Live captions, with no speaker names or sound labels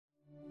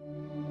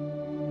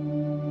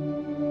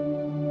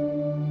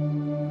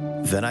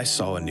Then I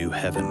saw a new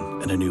heaven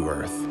and a new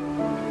earth.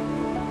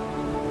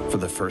 For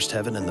the first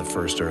heaven and the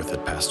first earth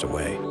had passed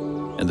away,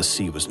 and the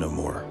sea was no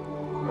more.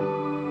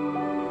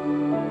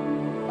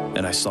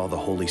 And I saw the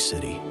holy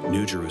city,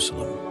 New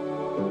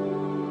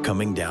Jerusalem,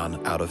 coming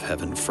down out of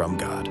heaven from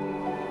God,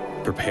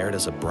 prepared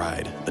as a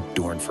bride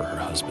adorned for her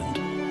husband.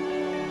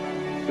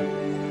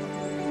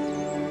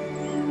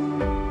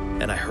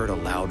 And I heard a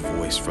loud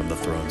voice from the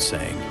throne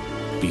saying,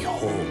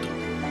 "Behold,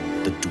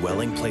 the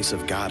dwelling place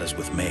of God is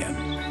with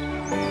man.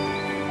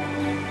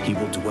 He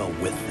will dwell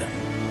with them,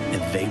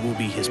 and they will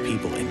be his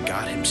people, and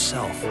God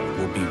himself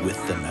will be with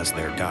them as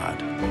their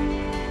God.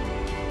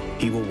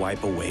 He will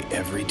wipe away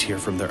every tear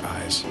from their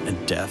eyes,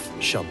 and death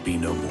shall be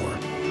no more.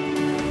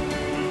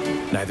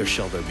 Neither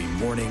shall there be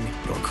mourning,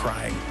 nor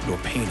crying, nor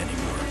pain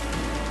anymore,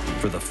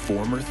 for the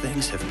former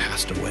things have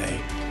passed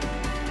away."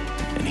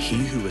 And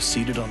he who was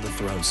seated on the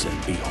throne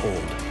said,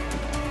 "Behold,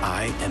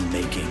 I am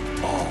making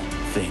all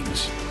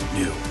things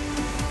new."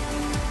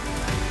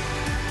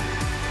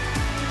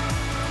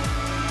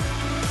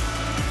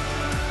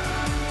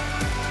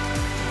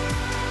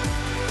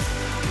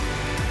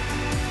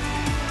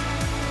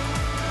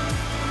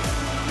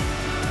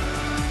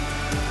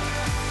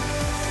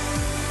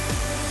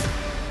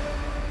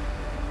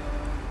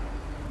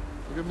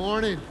 Good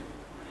morning.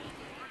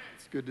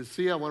 It's good to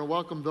see you. I want to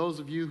welcome those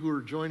of you who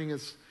are joining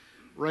us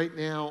right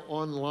now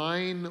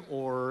online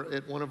or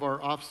at one of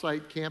our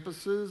off-site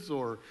campuses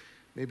or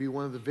maybe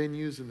one of the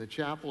venues in the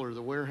chapel or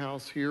the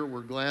warehouse here.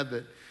 We're glad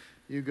that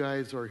you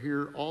guys are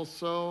here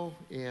also,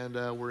 and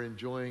we're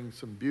enjoying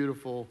some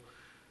beautiful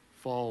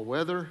fall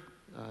weather.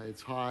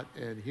 It's hot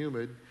and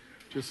humid,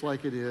 just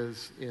like it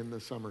is in the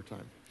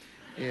summertime.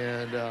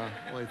 And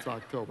well, it's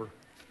October.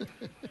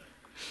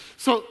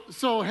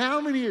 So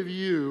how many of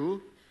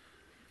you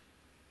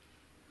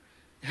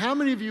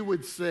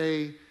would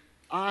say,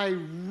 "I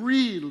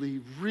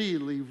really,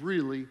 really,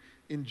 really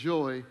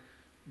enjoy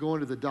going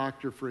to the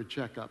doctor for a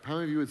checkup"? How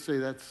many of you would say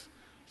that's,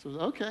 so,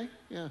 okay,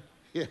 yeah,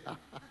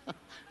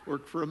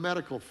 work for a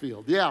medical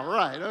field. Yeah,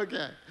 right,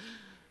 okay.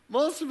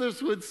 Most of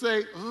us would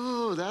say,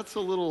 "Oh, that's a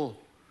little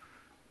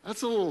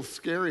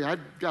scary."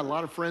 I've got a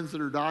lot of friends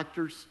that are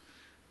doctors.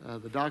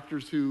 The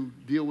doctors who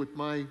deal with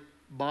my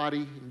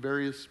body and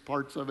various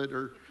parts of it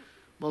are,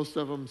 most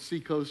of them,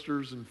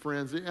 seacoasters and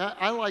friends.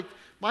 I like,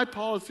 my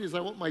policy is I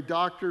want my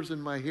doctors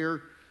and my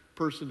hair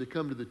person to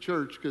come to the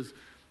church because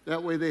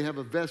that way they have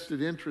a vested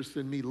interest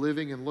in me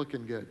living and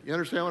looking good. You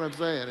understand what I'm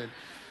saying? And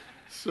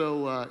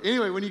so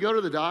anyway, when you go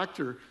to the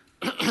doctor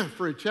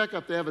for a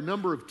checkup, they have a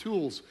number of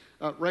tools.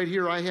 Right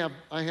here, I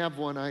have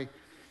one.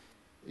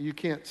 You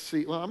can't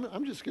see. Well,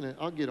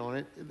 I'll get on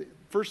it. The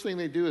first thing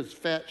they do is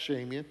fat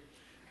shame you,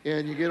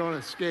 and you get on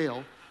a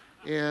scale.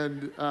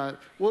 And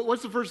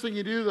what's the first thing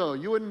you do, though?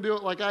 You wouldn't do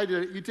it like I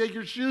did. You take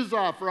your shoes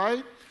off,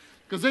 right?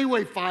 Because they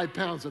weigh 5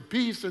 pounds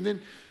apiece. And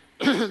then,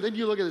 then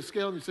you look at the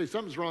scale and you say,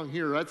 something's wrong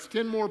here. That's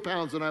 10 more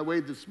pounds than I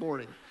weighed this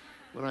morning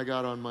when I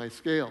got on my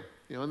scale.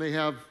 You know, and they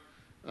have,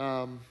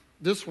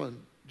 this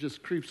one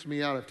just creeps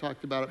me out. I've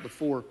talked about it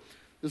before.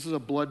 This is a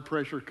blood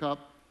pressure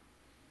cup.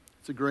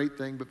 It's a great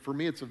thing, but for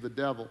me, it's of the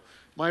devil.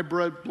 My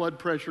blood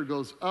pressure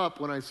goes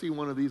up when I see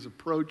one of these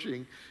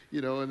approaching,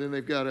 you know, and then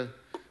they've got a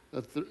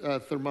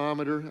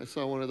thermometer. I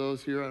saw one of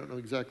those here. I don't know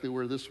exactly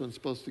where this one's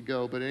supposed to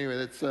go, but anyway,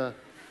 that's a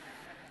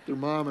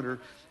thermometer.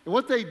 And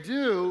what they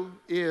do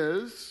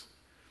is,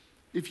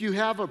 if you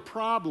have a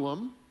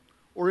problem,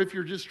 or if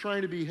you're just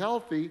trying to be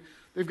healthy,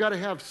 they've got to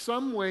have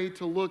some way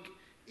to look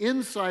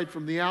inside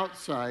from the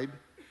outside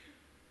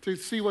to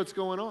see what's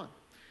going on.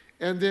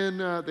 And then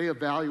they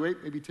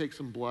evaluate, maybe take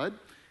some blood,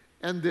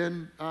 and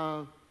then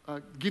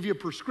give you a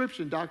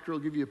prescription. Doctor will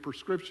give you a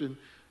prescription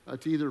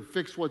to either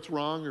fix what's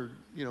wrong or,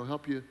 you know,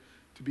 help you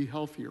to be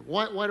healthier.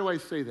 Why do I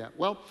say that?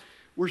 Well,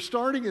 we're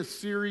starting a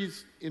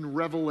series in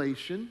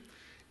Revelation,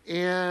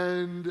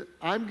 and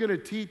I'm going to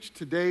teach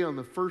today on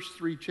the first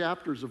 3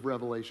 chapters of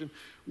Revelation,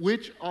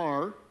 which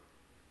are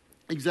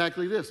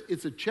exactly this.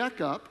 It's a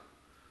checkup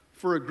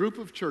for a group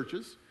of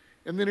churches,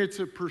 and then it's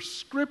a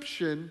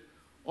prescription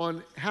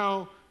on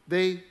how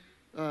they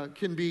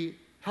can be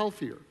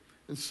healthier.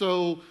 And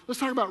so let's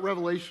talk about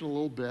Revelation a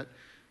little bit.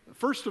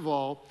 First of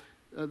all,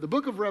 the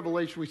book of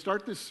Revelation, we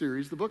start this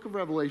series, the book of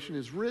Revelation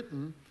is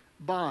written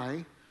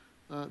by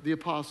the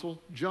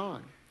Apostle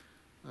John.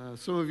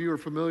 Some of you are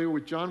familiar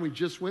with John. We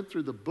just went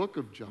through the book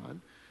of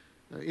John.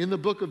 In the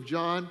book of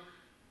John,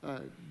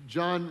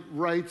 John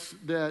writes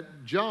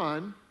that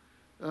John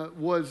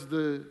was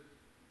the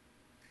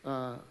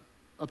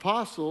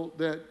apostle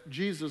that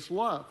Jesus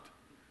loved.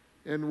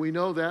 And we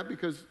know that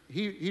because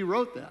he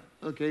wrote that.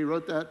 Okay, he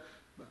wrote that.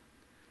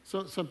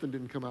 So, something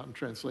didn't come out in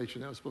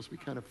translation. That was supposed to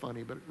be kind of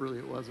funny, but really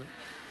it wasn't.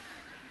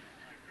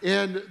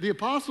 And the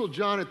Apostle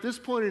John, at this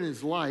point in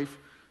his life,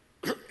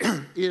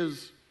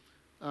 he's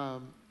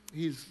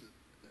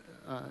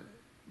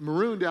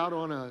marooned out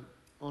on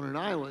an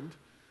island.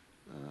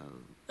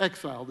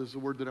 Exiled is the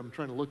word that I'm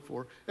trying to look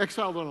for.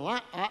 Exiled on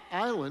an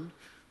island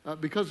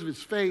because of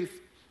his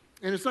faith.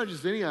 And it's not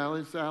just any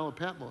island, it's the Isle of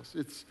Patmos.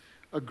 It's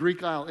a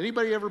Greek isle.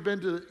 Anybody ever been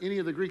to any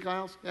of the Greek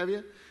isles? Have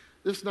you?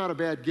 this is not a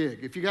bad gig.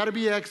 If you got to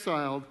be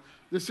exiled,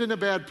 this isn't a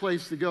bad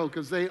place to go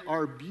because they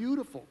are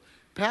beautiful.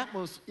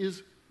 Patmos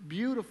is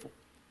beautiful.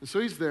 And so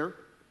he's there,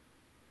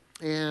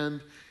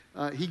 and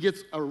he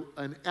gets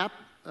an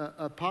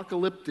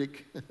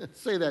apocalyptic,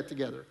 say that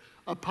together,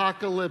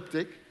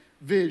 apocalyptic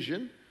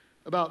vision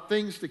about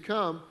things to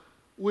come,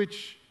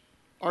 which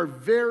are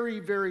very,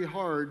 very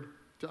hard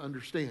to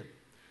understand.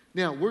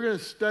 Now, we're going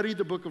to study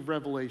the book of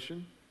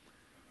Revelation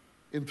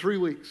in 3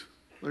 weeks.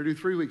 We're going to do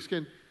 3 weeks.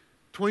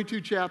 22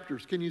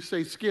 chapters. Can you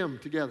say skim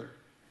together?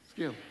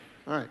 Skim.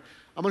 All right.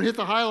 I'm going to hit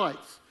the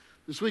highlights.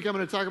 This week I'm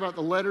going to talk about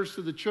the letters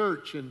to the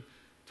church and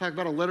talk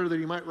about a letter that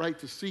he might write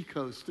to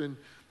Seacoast. And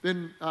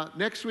then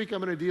next week I'm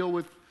going to deal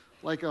with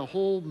like a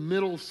whole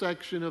middle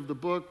section of the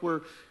book where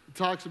it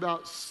talks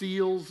about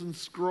seals and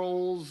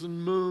scrolls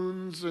and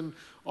moons and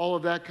all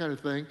of that kind of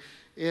thing.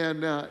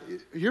 And I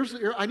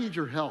need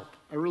your help.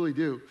 I really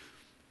do.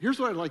 Here's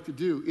what I'd like to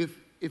do.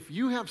 If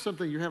you have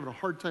something you're having a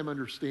hard time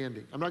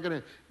understanding, I'm not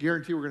going to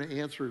guarantee we're going to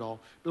answer it all,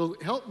 but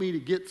it'll help me to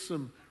get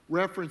some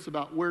reference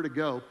about where to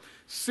go.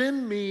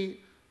 Send me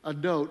a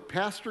note,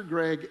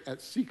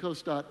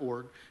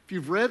 pastorgreg@seacoast.org. If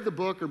you've read the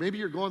book, or maybe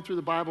you're going through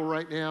the Bible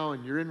right now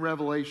and you're in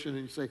Revelation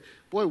and you say,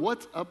 boy,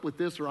 what's up with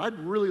this? Or I'd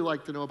really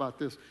like to know about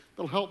this.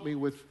 That'll help me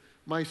with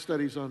my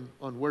studies on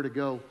where to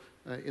go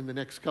in the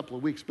next couple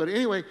of weeks. But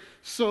anyway,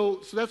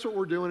 so that's what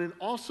we're doing. And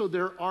also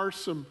there are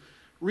some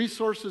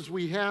resources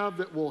we have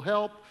that will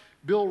help.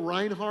 Bill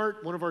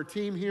Reinhardt, one of our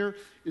team here,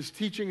 is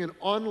teaching an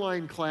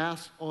online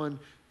class on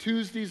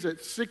Tuesdays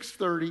at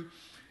 6:30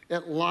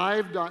 at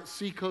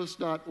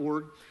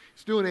live.seacoast.org.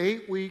 He's doing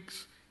 8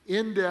 weeks,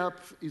 in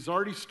depth. He's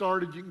already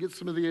started. You can get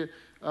some of the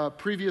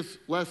previous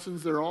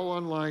lessons. They're all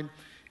online.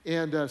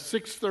 And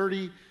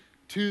 6:30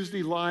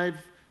 Tuesday,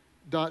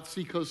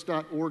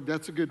 live.seacoast.org.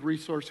 That's a good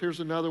resource. Here's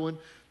another one.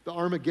 The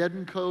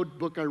Armageddon Code,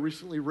 book I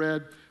recently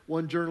read.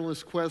 One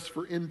Journalist's Quest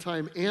for End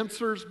Time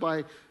Answers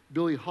by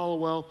Billy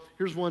Hollowell.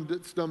 Here's one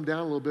that's dumbed down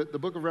a little bit. The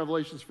Book of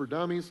Revelations for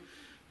Dummies.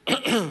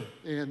 And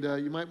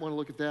you might want to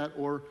look at that,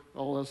 or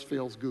all else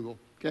fails, Google.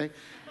 Okay?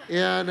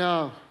 And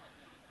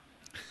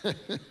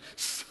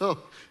so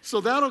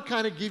that'll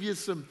kind of give you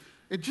some,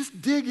 and just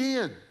dig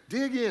in.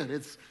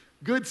 It's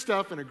good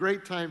stuff and a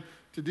great time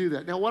to do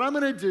that. Now, what I'm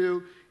going to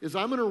do is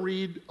I'm going to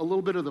read a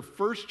little bit of the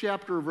first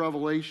chapter of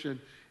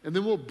Revelation, and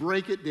then we'll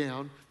break it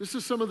down. This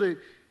is some of the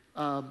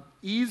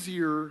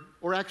easier,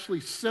 or actually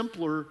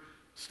simpler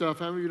stuff.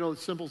 How many of you know that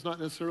simple is not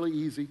necessarily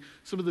easy?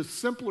 Some of the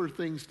simpler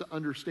things to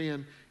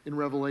understand in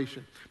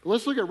Revelation. But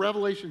let's look at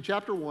Revelation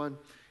chapter 1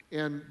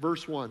 and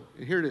verse 1.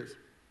 And here it is.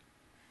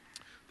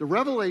 The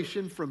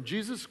revelation from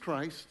Jesus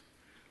Christ,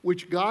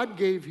 which God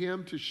gave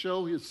him to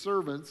show his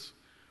servants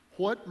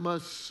what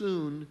must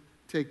soon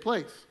take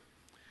place.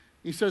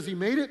 He says he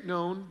made it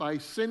known by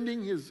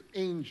sending his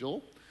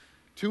angel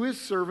to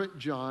his servant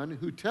John,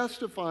 who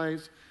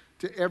testifies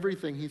to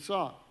everything he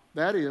saw.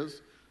 That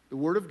is, the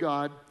word of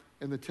God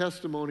and the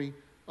testimony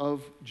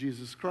of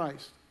Jesus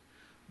Christ.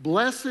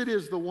 Blessed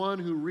is the one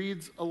who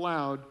reads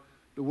aloud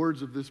the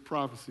words of this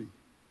prophecy.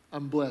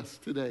 I'm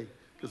blessed today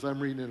because I'm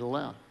reading it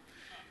aloud.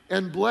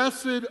 And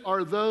blessed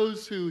are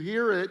those who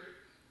hear it.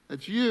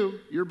 That's you.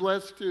 You're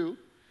blessed too.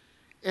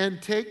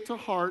 And take to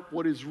heart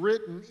what is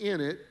written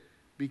in it,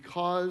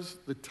 because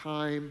the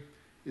time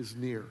is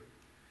near.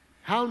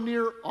 How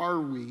near are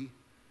we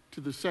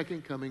to the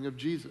second coming of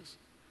Jesus?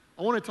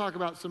 I want to talk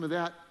about some of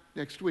that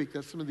next week.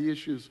 That's some of the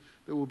issues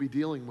that we'll be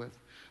dealing with.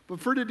 But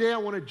for today, I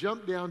want to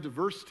jump down to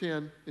verse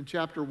 10 in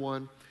chapter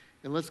 1.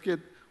 And let's get,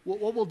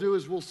 what we'll do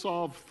is we'll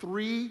solve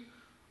 3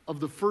 of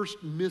the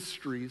first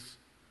mysteries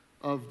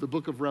of the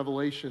book of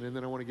Revelation. And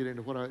then I want to get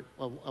into what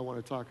I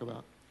want to talk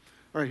about.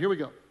 All right, here we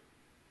go.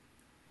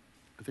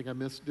 I think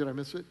did I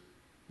miss it?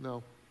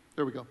 No.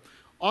 There we go.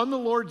 On the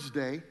Lord's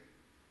Day,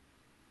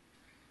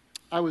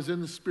 I was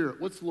in the Spirit.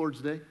 What's the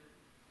Lord's Day?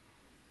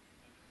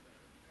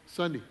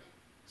 Sunday.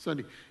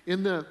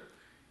 In the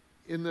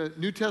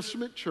New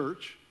Testament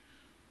church,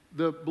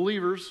 the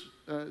believers,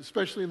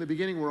 especially in the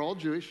beginning, were all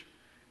Jewish.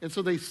 And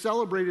so they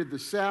celebrated the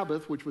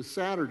Sabbath, which was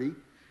Saturday.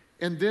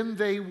 And then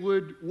they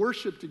would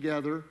worship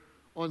together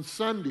on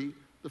Sunday,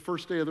 the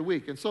first day of the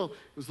week. And so it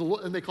was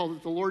and they called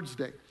it the Lord's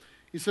Day.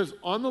 He says,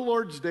 on the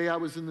Lord's Day, I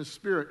was in the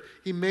Spirit.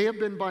 He may have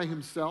been by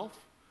himself,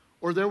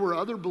 or there were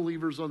other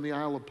believers on the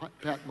Isle of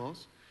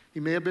Patmos. He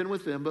may have been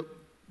with them, but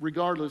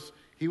regardless,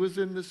 he was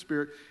in the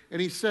Spirit.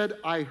 And he said,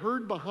 I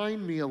heard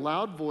behind me a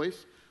loud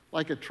voice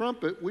like a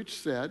trumpet, which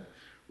said,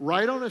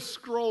 write on a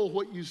scroll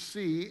what you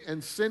see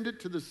and send it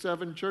to the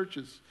 7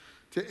 churches,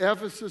 to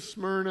Ephesus,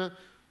 Smyrna,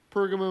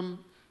 Pergamum,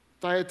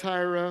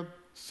 Thyatira,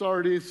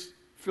 Sardis,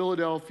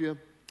 Philadelphia,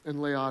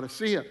 and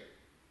Laodicea.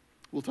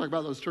 We'll talk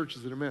about those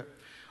churches in a minute.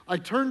 I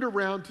turned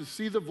around to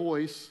see the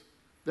voice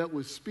that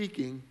was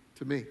speaking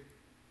to me.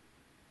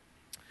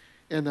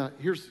 And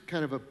here's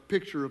kind of a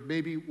picture of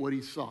maybe what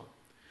he saw. It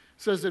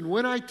says, and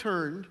when I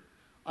turned,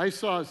 I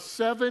saw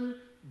 7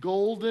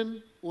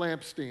 golden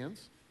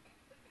lampstands.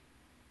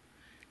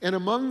 And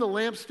among the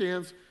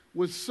lampstands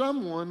was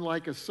someone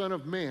like a son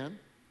of man,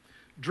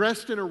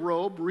 dressed in a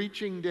robe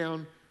reaching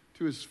down to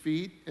to his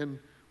feet and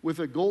with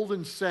a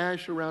golden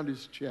sash around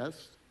his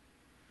chest.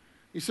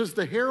 He says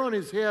the hair on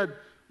his head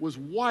was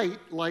white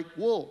like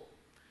wool,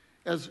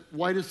 as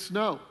white as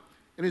snow,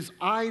 and his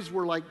eyes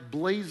were like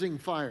blazing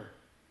fire.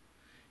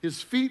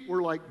 His feet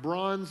were like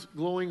bronze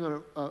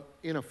glowing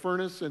in a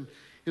furnace, and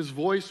his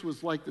voice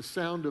was like the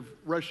sound of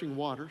rushing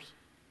waters.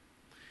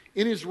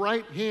 In his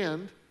right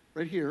hand,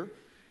 right here,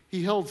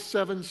 he held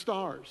 7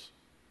 stars.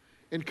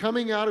 And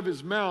coming out of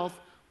his mouth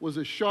was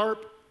a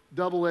sharp,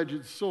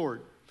 double-edged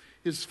sword.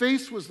 His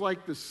face was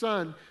like the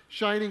sun,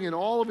 shining in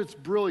all of its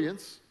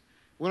brilliance.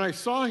 When I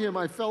saw him,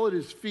 I fell at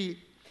his feet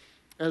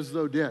as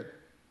though dead.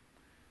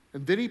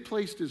 And then he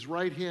placed his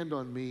right hand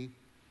on me,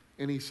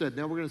 and he said,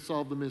 now we're going to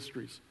solve the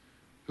mysteries.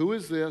 Who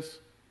is this?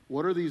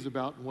 What are these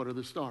about? And what are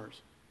the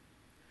stars?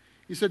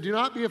 He said, do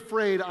not be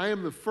afraid. I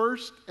am the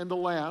first and the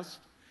last.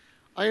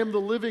 I am the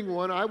living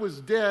one. I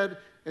was dead,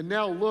 and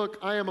now look,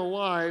 I am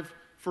alive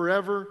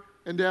forever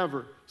and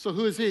ever. So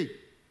who is he?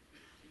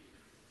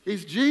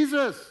 He's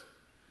Jesus.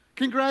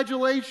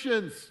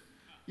 Congratulations.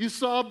 You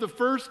solved the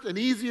first and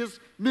easiest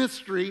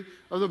mystery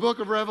of the book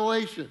of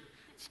Revelation.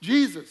 It's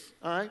Jesus,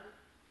 all right?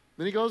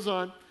 Then he goes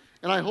on,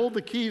 and I hold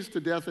the keys to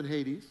death and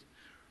Hades.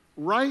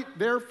 Write,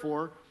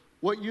 therefore,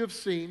 what you have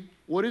seen,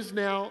 what is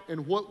now,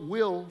 and what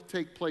will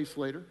take place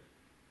later.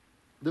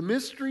 The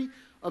mystery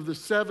of the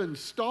 7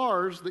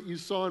 stars that you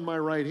saw in my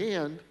right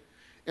hand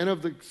and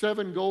of the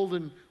 7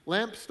 golden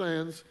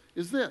lampstands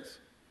is this.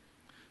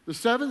 The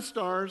 7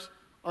 stars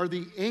are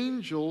the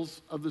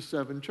angels of the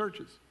 7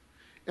 churches.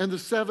 And the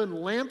 7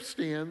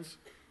 lampstands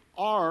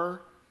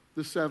are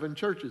the 7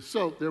 churches.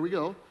 So, there we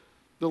go.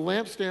 The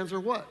lampstands are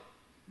what?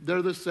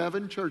 They're the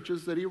 7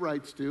 churches that he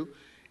writes to.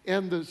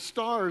 And the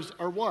stars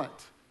are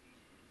what?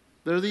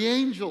 They're the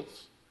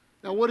angels.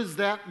 Now, what does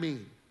that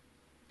mean?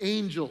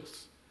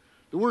 Angels.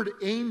 The word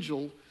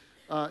angel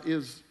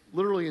is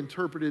literally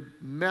interpreted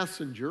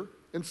messenger.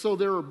 And so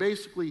there are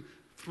basically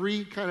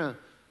 3 kind of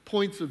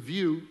points of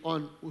view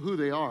on who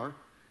they are.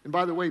 And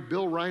by the way,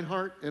 Bill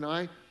Reinhardt and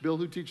I, Bill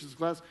who teaches the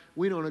class,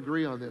 we don't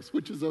agree on this,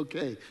 which is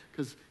okay,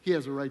 because he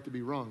has a right to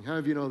be wrong. How many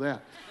of you know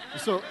that?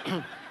 So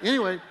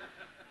anyway,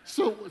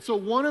 so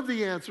one of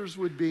the answers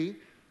would be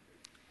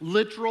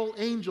literal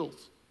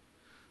angels.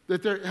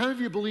 That how many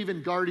of you believe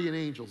in guardian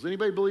angels?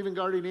 Anybody believe in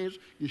guardian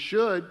angels? You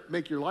should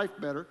make your life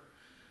better.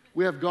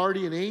 We have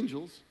guardian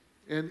angels,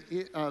 and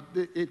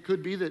it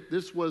could be that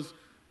this was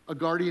a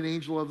guardian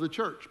angel of the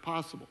church,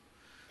 possible.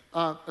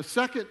 A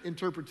second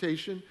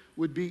interpretation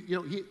would be,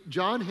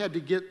 John had to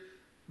get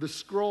the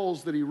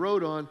scrolls that he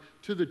wrote on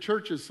to the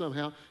churches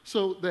somehow,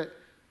 so that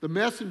the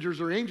messengers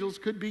or angels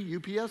could be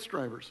UPS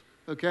drivers,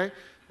 okay?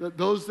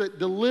 Those that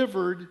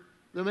delivered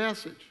the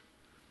message.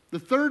 The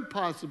third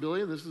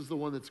possibility, and this is the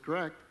one that's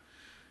correct,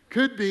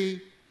 could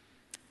be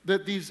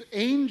that these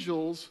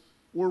angels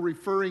were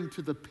referring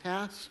to the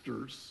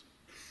pastors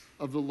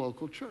of the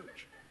local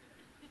church.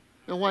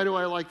 And why do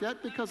I like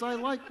that? Because I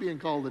like being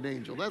called an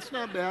angel. That's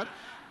not bad.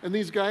 And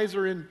these guys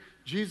are in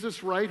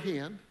Jesus' right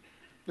hand.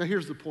 Now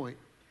here's the point.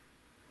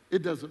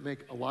 It doesn't make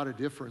a lot of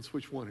difference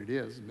which one it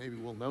is, and maybe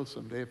we'll know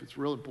someday if it's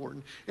real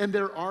important. And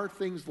there are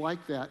things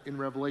like that in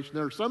Revelation.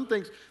 There are some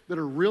things that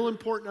are real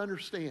important to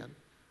understand,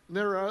 and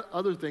there are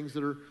other things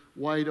that are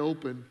wide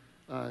open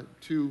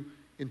to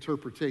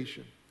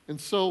interpretation. And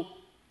so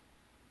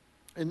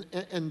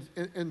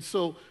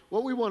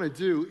what we want to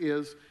do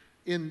is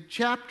in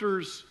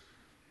chapters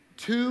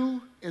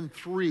 2 and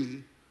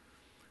 3,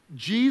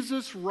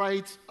 Jesus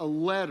writes a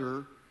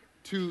letter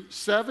to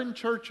 7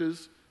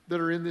 churches that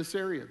are in this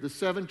area, the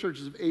 7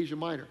 churches of Asia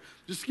Minor.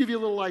 Just to give you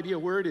a little idea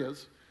where it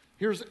is,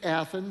 here's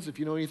Athens. If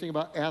you know anything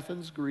about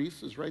Athens,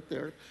 Greece is right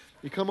there.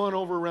 You come on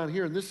over around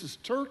here, and this is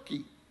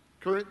Turkey,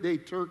 current-day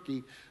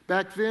Turkey.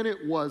 Back then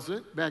it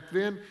wasn't. Back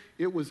then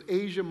it was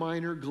Asia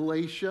Minor,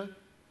 Galatia,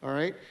 all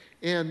right?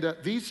 And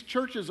these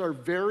churches are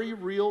very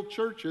real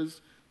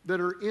churches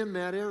that are in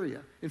that area.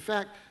 In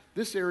fact,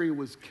 this area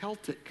was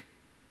Celtic.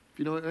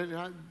 You know,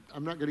 and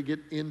I'm not going to get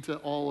into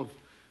all of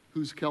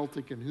who's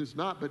Celtic and who's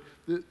not, but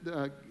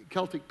the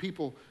Celtic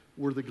people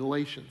were the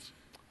Galatians.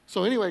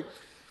 So anyway,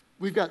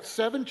 we've got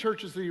 7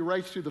 churches that he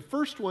writes to. The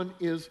first one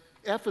is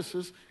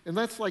Ephesus, and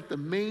that's like the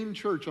main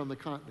church on the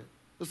continent.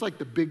 That's like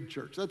the big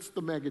church. That's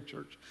the mega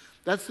church.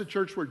 That's the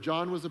church where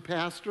John was a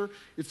pastor.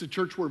 It's the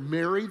church where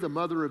Mary, the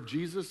mother of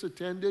Jesus,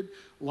 attended.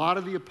 A lot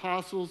of the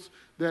apostles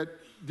that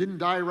didn't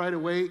die right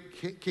away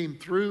came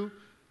through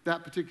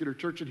that particular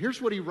church. And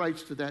here's what he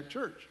writes to that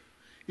church.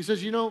 He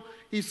says,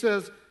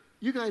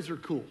 you guys are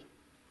cool.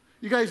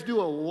 You guys do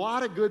a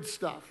lot of good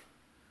stuff.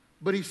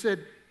 But he said,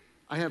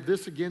 I have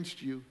this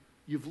against you.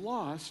 You've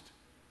lost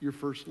your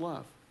first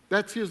love.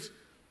 That's his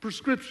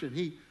prescription.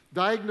 He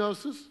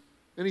diagnoses,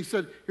 and he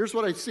said, here's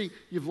what I see.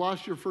 You've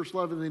lost your first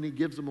love, and then he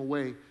gives them a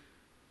way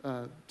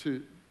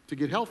to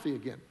get healthy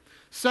again.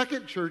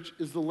 Second church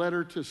is the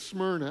letter to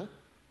Smyrna.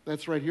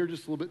 That's right here,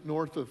 just a little bit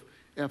north of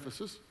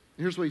Ephesus.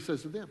 And here's what he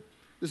says to them.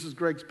 This is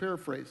Greg's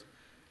paraphrase.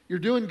 You're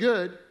doing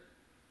good,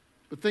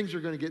 but things are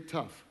going to get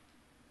tough.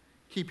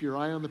 Keep your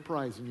eye on the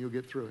prize and you'll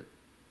get through it.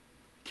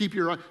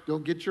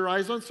 Don't get your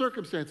eyes on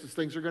circumstances.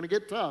 Things are going to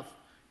get tough.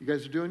 You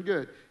guys are doing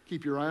good.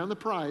 Keep your eye on the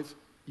prize.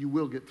 You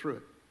will get through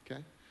it,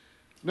 okay?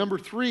 Number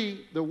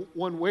 3, the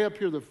one way up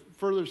here, the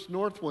furthest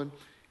north one,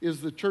 is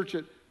the church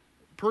at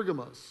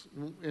Pergamos.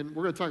 And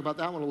we're going to talk about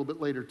that one a little bit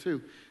later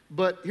too.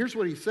 But here's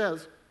what he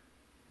says.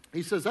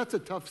 He says, that's a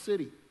tough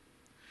city. He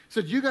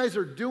said, you guys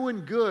are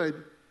doing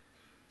good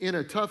in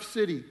a tough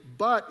city,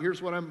 but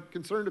here's what I'm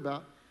concerned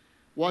about.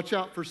 Watch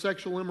out for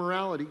sexual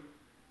immorality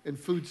and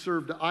food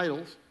served to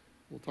idols.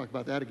 We'll talk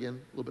about that again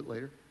a little bit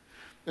later.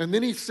 And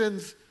then he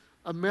sends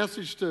a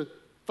message to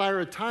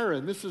Thyatira,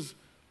 and this is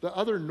the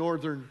other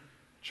northern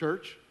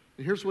church.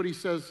 And here's what he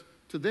says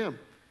to them.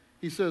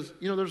 He says,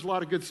 there's a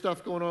lot of good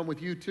stuff going on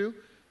with you too,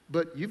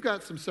 but you've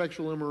got some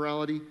sexual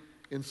immorality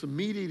and some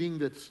meat eating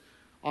that's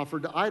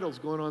offered to idols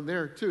going on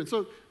there too. And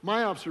so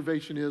my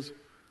observation is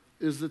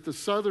that the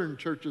southern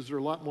churches are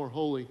a lot more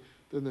holy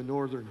than the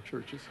northern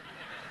churches.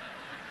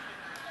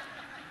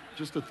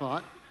 Just a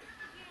thought.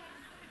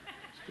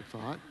 Just a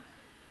thought.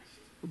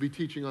 We'll be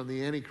teaching on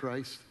the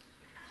Antichrist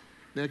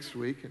next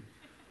week, and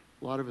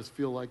a lot of us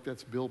feel like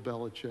that's Bill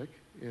Belichick.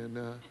 And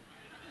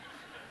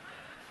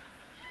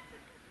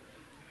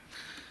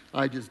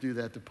I just do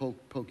that to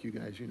poke you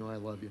guys. You know I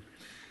love you.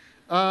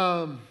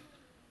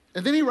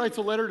 And then he writes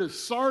a letter to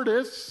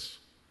Sardis,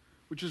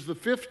 which is the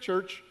 5th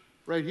church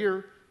right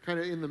here, kind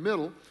of in the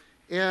middle.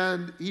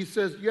 And he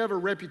says, you have a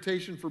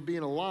reputation for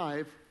being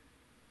alive,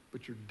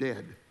 but you're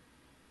dead.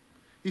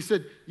 He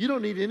said, you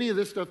don't need any of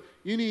this stuff.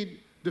 You need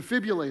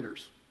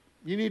defibrillators.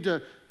 You need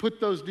to put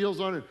those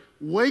deals on and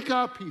wake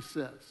up, he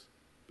says,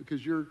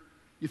 because you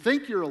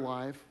think you're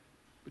alive,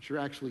 but you're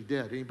actually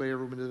dead. Anybody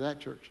ever been to that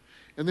church?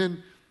 And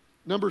then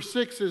number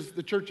 6 is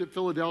the church at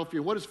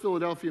Philadelphia. What does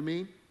Philadelphia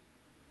mean?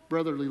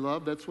 Brotherly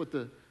love. That's what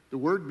the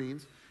word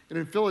means. And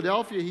in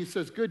Philadelphia, he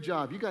says, good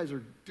job. You guys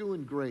are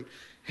doing great.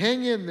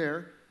 Hang in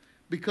there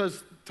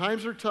because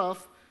times are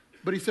tough.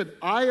 But he said,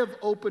 I have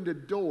opened a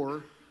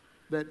door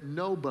that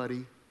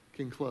nobody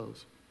can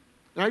close.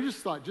 And I just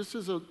thought, just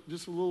a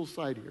little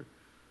side here,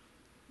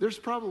 there's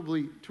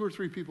probably 2 or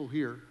 3 people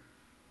here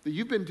that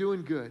you've been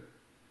doing good,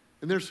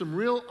 and there's some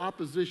real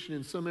opposition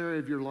in some area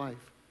of your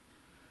life.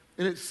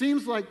 And it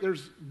seems like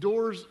there's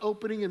doors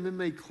opening and then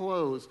they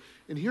close.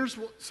 And here's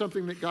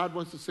something that God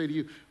wants to say to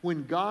you.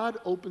 When God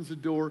opens a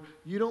door,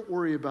 you don't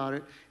worry about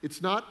it.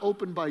 It's not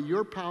opened by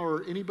your power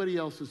or anybody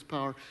else's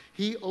power.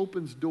 He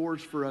opens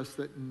doors for us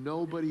that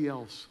nobody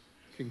else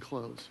can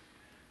close.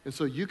 And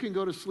so you can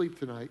go to sleep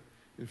tonight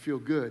and feel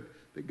good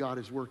that God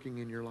is working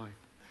in your life.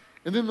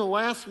 And then the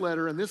last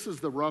letter, and this is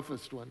the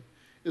roughest one,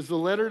 is the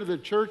letter to the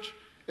church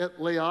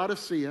at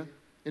Laodicea.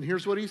 And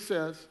here's what he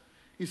says.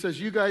 He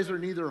says, you guys are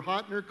neither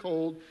hot nor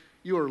cold.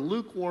 You are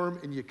lukewarm,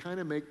 and you kind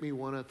of make me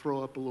want to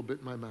throw up a little bit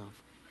in my mouth.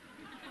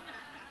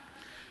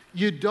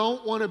 You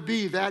don't want to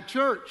be that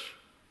church.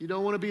 You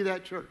don't want to be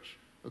that church,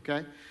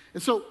 okay?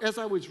 And so as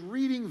I was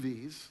reading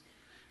these,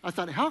 I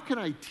thought, how can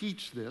I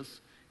teach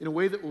this in a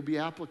way that will be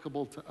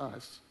applicable to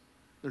us?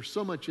 There's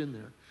so much in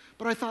there.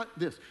 But I thought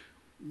this,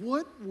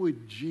 what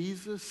would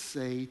Jesus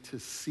say to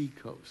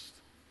Seacoast?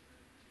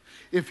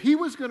 If he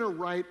was going to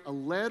write a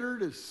letter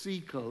to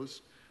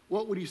Seacoast,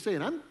 what would he say?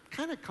 And I'm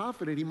kind of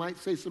confident he might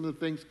say some of the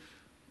things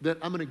that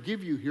I'm going to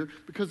give you here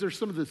because there's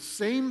some of the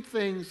same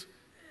things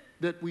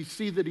that we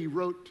see that he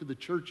wrote to the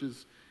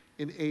churches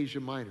in Asia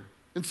Minor.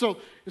 And so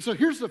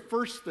here's the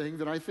first thing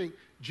that I think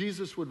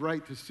Jesus would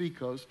write to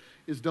Seacoast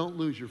is don't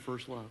lose your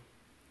first love.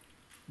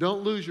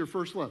 Don't lose your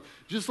first love.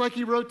 Just like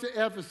he wrote to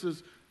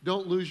Ephesus,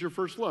 don't lose your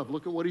first love.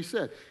 Look at what he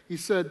said. He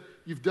said,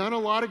 you've done a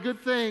lot of good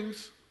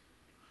things,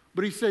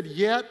 but he said,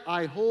 yet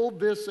I hold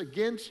this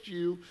against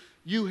you.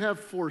 You have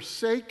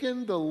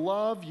forsaken the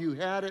love you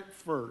had at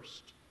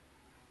first.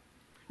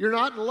 You're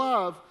not in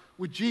love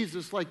with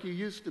Jesus like you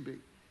used to be. He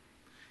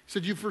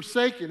said, you've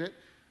forsaken it.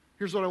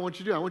 Here's what I want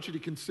you to do. I want you to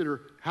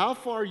consider how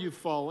far you've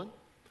fallen.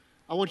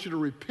 I want you to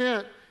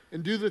repent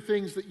and do the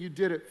things that you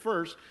did at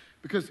first.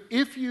 Because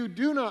if you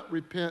do not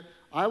repent,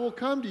 I will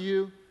come to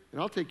you and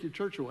I'll take your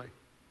church away.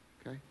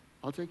 Okay?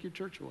 I'll take your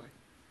church away.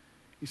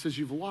 He says,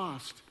 you've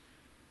lost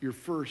your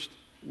first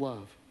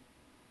love.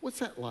 What's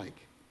that like?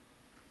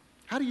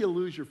 How do you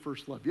lose your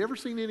first love? You ever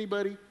seen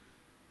anybody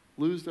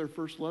lose their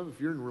first love?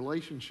 If you're in a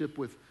relationship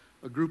with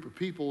a group of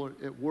people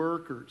at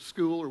work or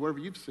school or wherever,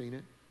 you've seen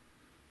it.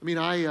 I mean,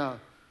 I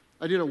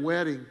did a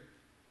wedding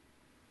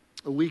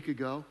a week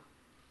ago.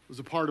 It was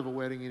a part of a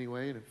wedding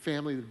anyway, and a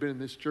family that had been in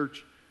this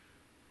church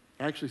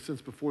actually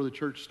since before the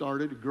church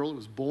started. A girl that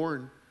was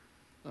born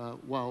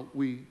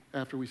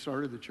after we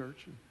started the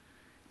church.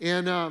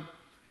 And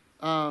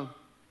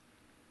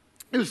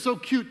it was so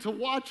cute to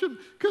watch them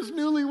because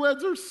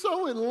newlyweds are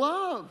so in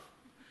love.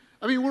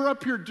 I mean, we're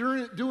up here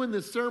doing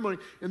this ceremony,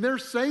 and they're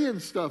saying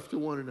stuff to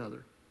one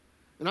another.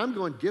 And I'm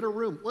going, get a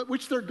room,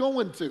 which they're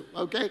going to,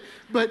 okay?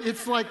 But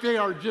it's like they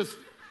are just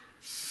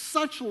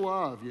such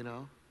love, you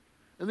know?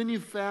 And then you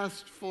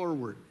fast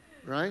forward,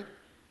 right?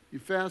 You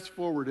fast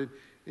forward,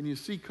 and you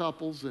see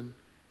couples, and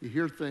you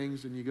hear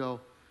things, and you go,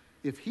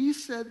 if he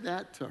said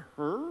that to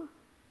her,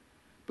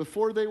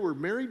 before they were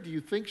married, do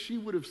you think she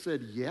would have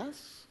said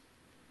yes?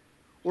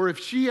 Or if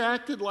she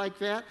acted like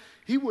that,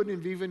 he wouldn't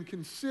have even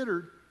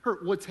considered her.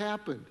 What's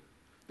happened?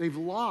 They've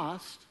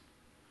lost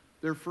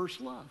their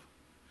first love.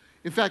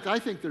 In fact, I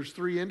think there's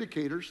three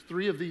indicators,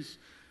 three of these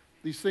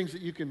things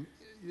that you can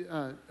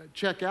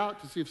check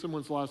out to see if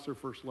someone's lost their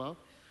first love.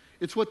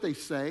 It's what they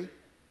say.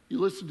 You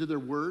listen to their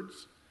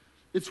words.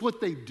 It's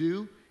what they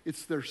do.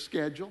 It's their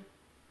schedule.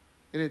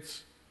 And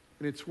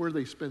it's where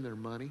they spend their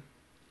money.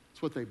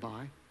 It's what they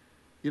buy.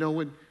 You know,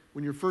 when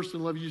you're first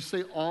in love, you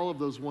say all of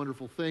those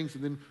wonderful things.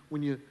 And then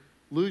when you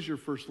lose your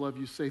first love,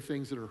 you say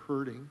things that are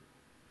hurting.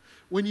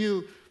 When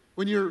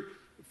you're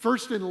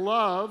first in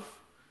love,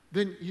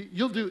 then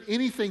you'll do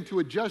anything to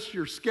adjust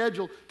your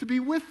schedule to be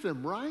with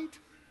them, right?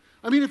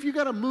 I mean, if you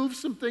got to move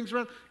some things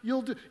around,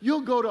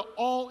 you'll go to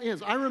all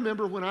ends. I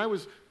remember when I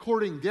was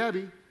courting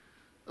Debbie,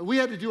 we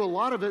had to do a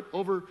lot of it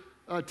over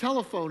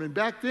telephone. And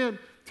back then,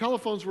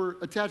 telephones were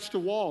attached to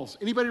walls.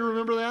 Anybody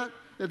remember that?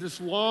 They had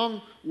this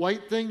long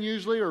white thing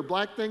usually, or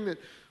black thing that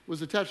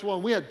was attached to the wall.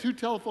 And we had two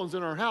telephones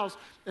in our house,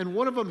 and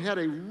one of them had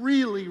a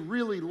really,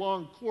 really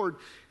long cord.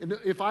 And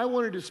if I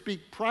wanted to speak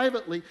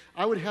privately,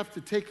 I would have to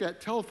take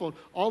that telephone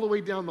all the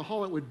way down the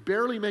hall. It would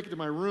barely make it to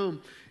my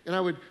room. And I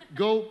would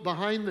go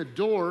behind the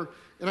door,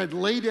 and I'd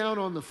lay down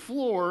on the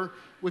floor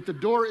with the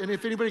door. And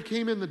if anybody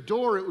came in the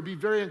door, it would be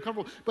very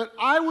uncomfortable. But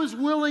I was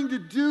willing to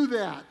do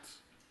that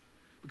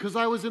because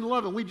I was in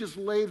love, and we just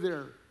lay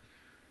there.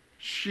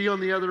 She on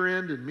the other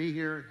end and me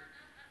here.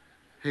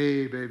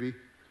 Hey, baby.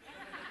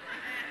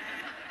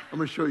 I'm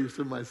going to show you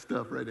some of my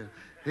stuff right now.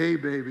 Hey,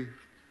 baby.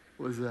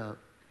 What's up?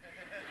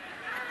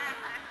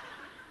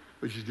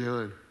 What you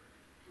doing?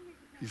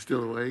 You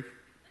still awake?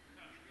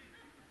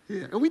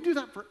 Yeah. And we do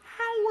that for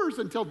hours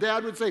until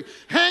Dad would say,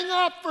 hang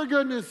up for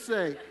goodness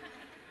sake.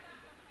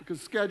 Because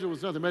schedule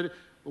was nothing. But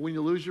when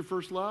you lose your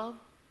first love,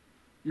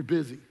 you're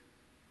busy.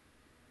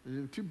 And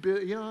you're too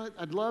busy. You know,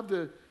 I'd love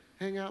to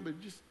hang out, but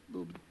just a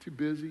little bit too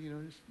busy, you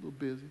know, just a little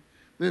busy.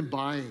 Then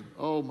buying.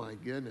 Oh, my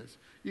goodness.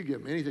 You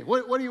give them anything.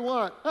 What do you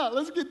want? Oh,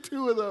 let's get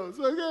 2 of those.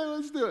 Okay,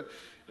 let's do it.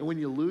 And when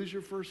you lose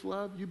your first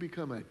love, you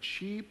become a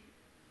cheap.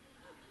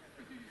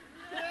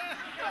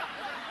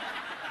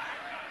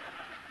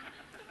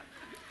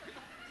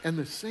 And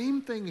the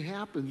same thing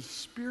happens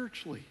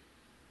spiritually.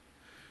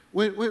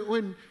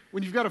 When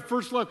you've got a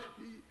first love,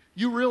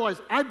 you realize,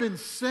 I've been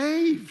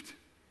saved.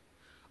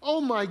 Oh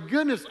my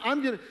goodness,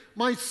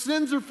 my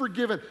sins are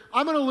forgiven.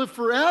 I'm going to live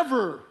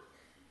forever.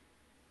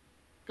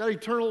 Got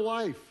eternal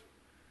life.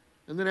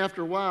 And then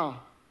after a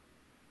while,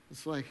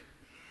 it's like,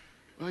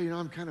 well, you know,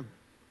 I'm kind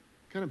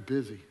of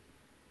busy.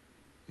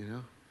 You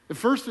know? At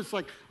first it's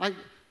like,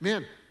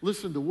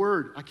 listen, the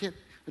word, I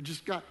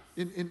just got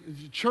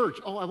in church.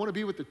 Oh, I want to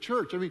be with the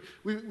church. I mean,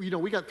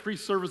 we got 3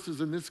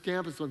 services in this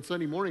campus on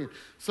Sunday morning. And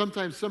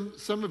sometimes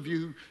some of you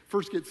who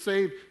first get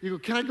saved, you go,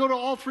 can I go to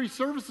all 3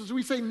 services? And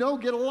we say, no,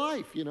 get a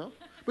life, you know.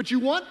 But you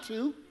want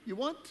to. You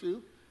want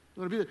to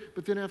be there.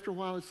 But then after a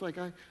while, it's like,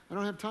 I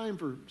don't have time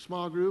for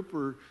small group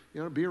or,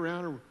 you know, be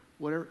around or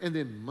whatever. And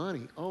then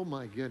money. Oh,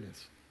 my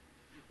goodness.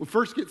 When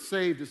first get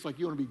saved, it's like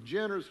you want to be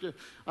generous.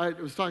 I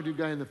was talking to a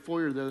guy in the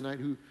foyer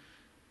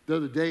the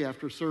other day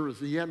after service,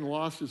 he hadn't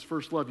lost his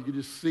first love. You could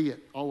just see it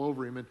all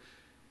over him. And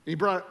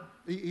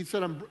he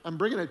said, I'm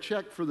bringing a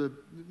check for the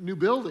new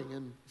building.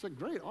 And it's like,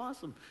 great,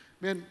 awesome.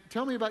 Man,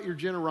 tell me about your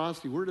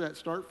generosity. Where did that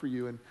start for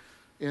you?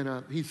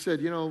 And he said,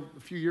 you know, a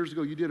few years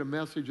ago, you did a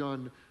message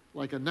on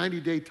like a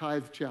 90-day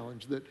tithe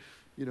challenge that,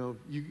 you know,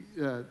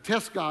 you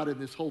test God in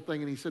this whole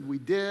thing. And he said, we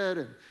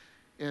did.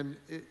 And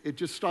it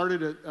just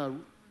started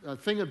a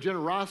thing of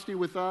generosity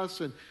with us.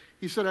 And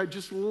he said, I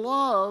just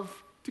love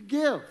to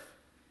give.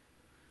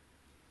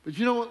 But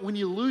you know what? When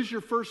you lose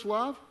your first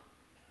love,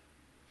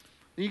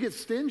 you get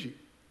stingy.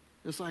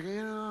 It's like, I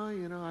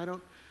don't know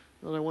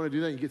that I want to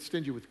do that. You get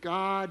stingy with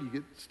God. You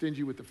get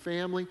stingy with the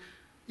family.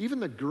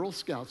 Even the Girl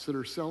Scouts that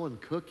are selling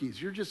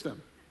cookies, you're just a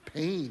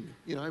pain.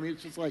 You know, I mean,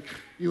 it's just like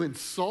you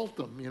insult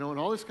them, you know, and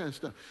all this kind of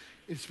stuff.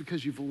 It's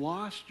because you've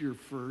lost your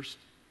first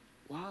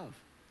love.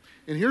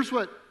 And here's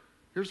what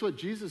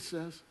Jesus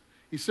says.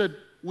 He said,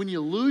 when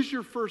you lose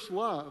your first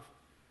love,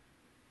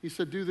 he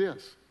said, do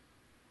this.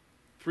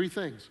 3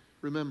 things.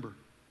 Remember.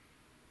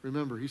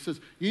 He says,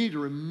 you need to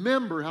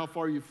remember how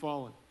far you've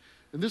fallen.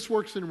 And this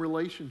works in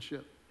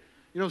relationship.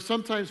 You know,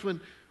 sometimes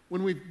when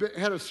we've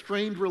had a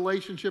strained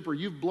relationship or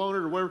you've blown it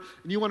or whatever,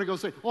 and you want to go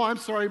say, oh, I'm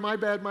sorry, my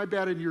bad,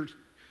 and your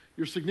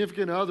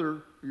significant other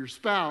or your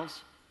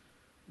spouse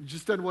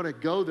just doesn't want to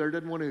go there,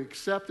 doesn't want to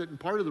accept it. And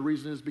part of the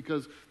reason is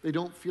because they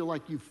don't feel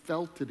like you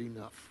felt it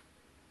enough.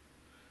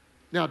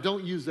 Now,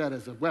 don't use that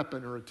as a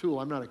weapon or a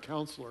tool. I'm not a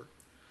counselor.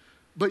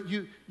 But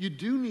you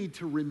do need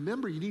to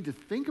remember, you need to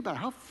think about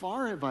how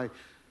far have I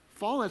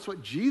fallen. That's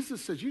what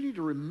Jesus says. You need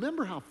to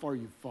remember how far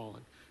you've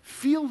fallen.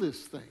 Feel this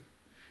thing.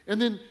 And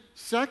then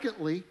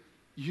secondly,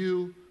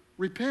 you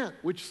repent,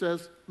 which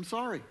says, I'm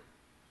sorry.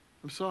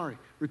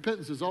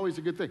 Repentance is always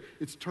a good thing.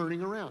 It's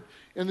turning around.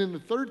 And then the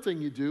third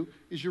thing you do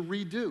is you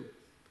redo.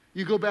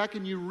 You go back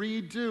and you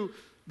redo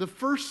The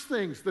first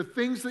things, the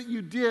things that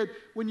you did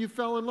when you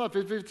fell in love,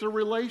 if it's a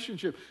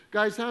relationship.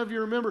 Guys, how of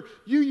you remember,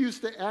 you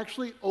used to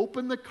actually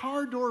open the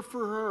car door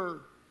for her.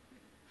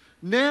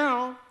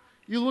 Now,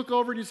 you look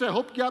over and you say, I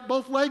hope you got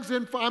both legs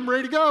in, I'm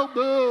ready to go.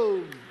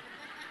 Boom.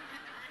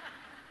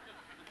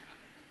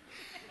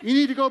 You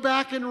need to go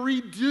back and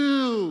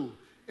redo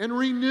and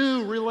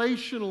renew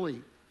relationally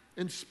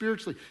and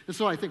spiritually. And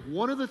so I think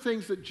one of the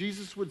things that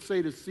Jesus would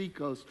say to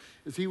Seacoast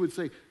is he would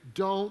say,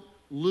 don't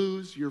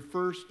lose your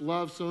first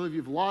love. Some of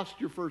you have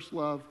lost your first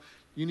love.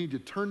 You need to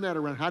turn that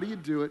around. How do you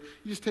do it?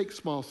 You just take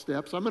small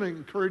steps. I'm going to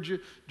encourage you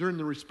during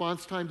the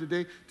response time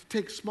today to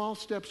take small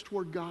steps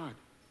toward God.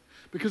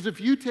 Because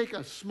if you take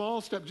a small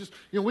step,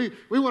 we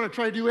want to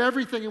try to do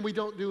everything and we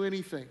don't do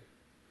anything.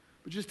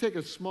 But just take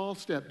a small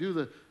step. Do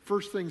the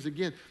first things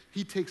again.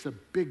 He takes a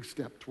big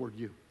step toward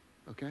you.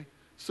 Okay?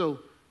 So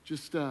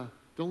just don't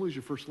lose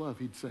your first love,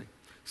 he'd say.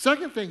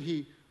 Second thing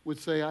he would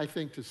say, I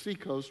think, to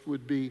Seacoast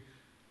would be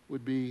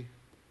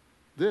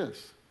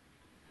this.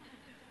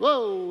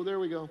 Whoa, there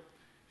we go.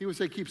 He would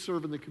say, keep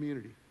serving the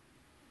community.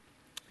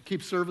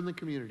 Keep serving the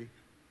community.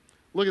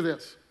 Look at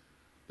this.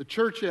 The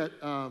church at,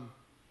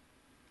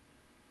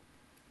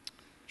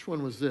 which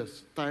one was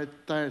this?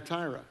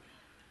 Thyatira.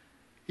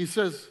 He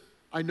says,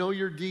 I know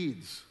your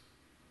deeds.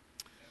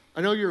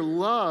 I know your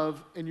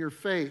love and your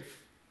faith.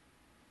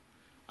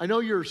 I know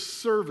your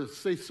service.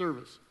 Say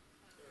service.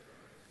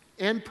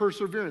 And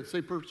perseverance.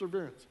 Say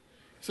perseverance.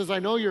 He says, I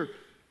know your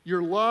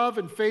love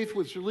and faith,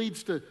 which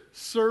leads to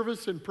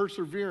service and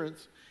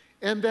perseverance,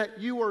 and that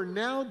you are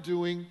now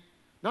doing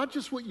not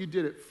just what you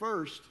did at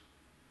first,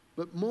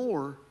 but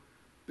more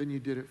than you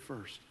did at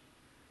first.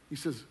 He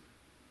says,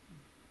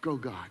 go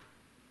God.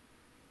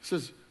 He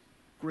says,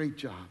 great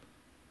job.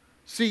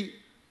 See,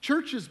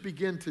 churches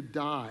begin to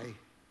die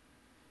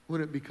when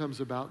it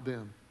becomes about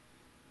them.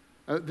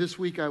 This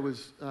week I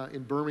was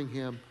in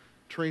Birmingham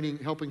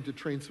helping to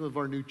train some of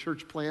our new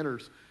church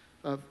planners.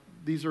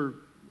 These are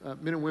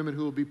men and women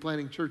who will be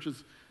planting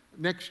churches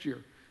next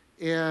year.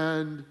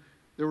 And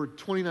there were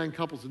 29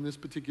 couples in this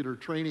particular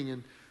training.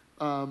 And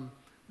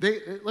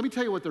let me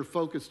tell you what they're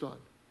focused on.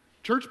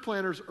 Church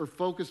planners are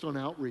focused on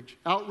outreach.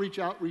 Outreach.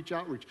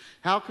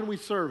 How can we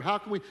serve?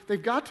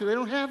 They've got to. They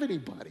don't have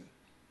anybody.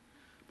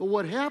 But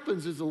what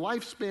happens is the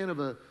lifespan of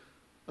an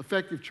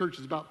effective church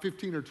is about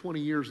 15 or 20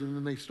 years, and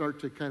then they start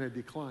to kind of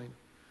decline.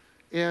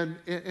 And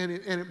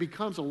it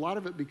becomes, a lot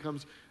of it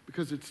becomes,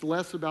 because it's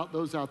less about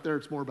those out there,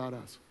 it's more about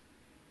us.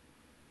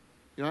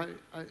 You know,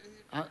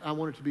 I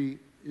want it to be,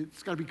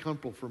 it's got to be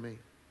comfortable for me.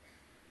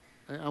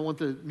 I want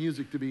the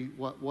music to be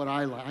what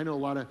I like. I know a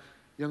lot of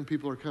young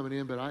people are coming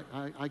in, but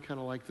I kind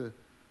of like the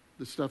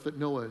stuff that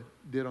Noah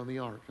did on the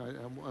ark.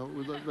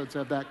 Let's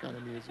have that kind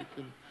of music.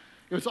 And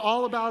it's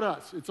all about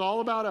us. It's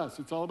all about us.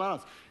 It's all about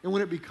us. And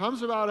when it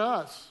becomes about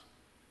us,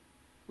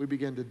 we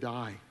begin to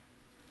die.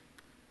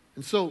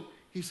 And so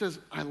he says,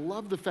 I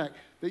love the fact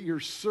that you're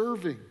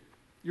serving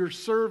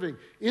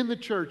in the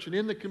church and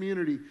in the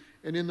community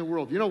and in the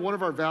world. You know, one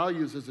of our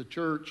values as a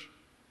church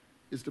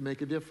is to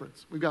make a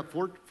difference. We've got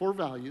four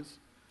values.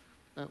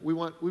 We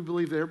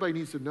believe that everybody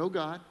needs to know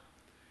God.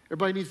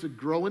 Everybody needs to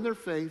grow in their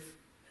faith.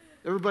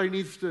 Everybody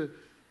needs to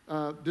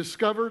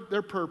discover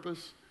their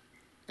purpose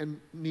and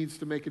needs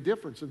to make a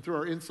difference. And through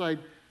our inside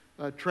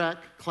track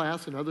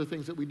class and other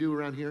things that we do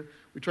around here,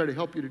 we try to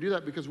help you to do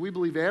that because we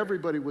believe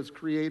everybody was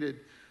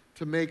created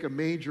to make a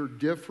major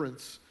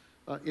difference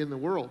in the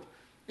world.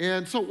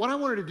 And so what I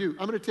wanted to do,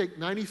 I'm going to take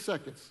 90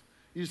 seconds.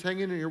 You just hang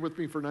in here with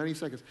me for 90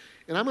 seconds.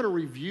 And I'm going to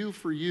review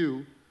for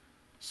you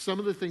some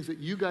of the things that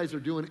you guys are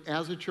doing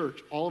as a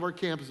church. All of our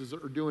campuses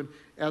are doing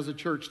as a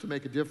church to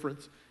make a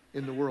difference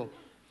in the world.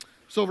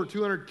 So over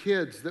 200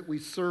 kids that we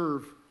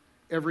serve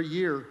every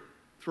year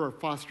through our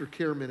foster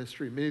care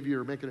ministry. Many of you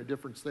are making a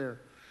difference there.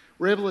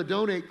 We're able to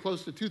donate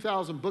close to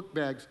 2,000 book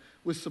bags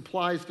with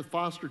supplies to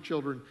foster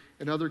children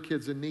and other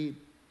kids in need.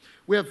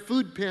 We have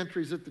food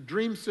pantries at the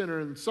Dream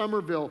Center in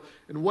Somerville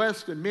and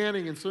West and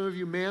Manning, and some of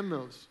you man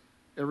those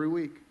every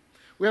week.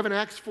 We have an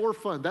Acts 4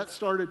 fund. That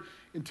started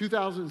in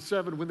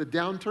 2007 when the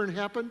downturn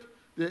happened,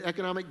 the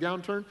economic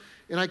downturn.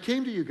 And I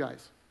came to you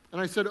guys,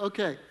 and I said,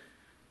 okay,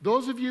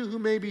 those of you who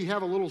maybe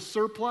have a little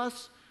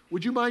surplus,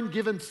 would you mind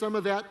giving some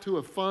of that to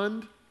a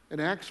fund, an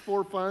Acts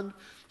 4 fund,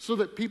 so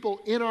that people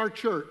in our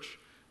church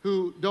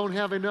who don't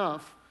have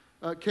enough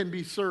can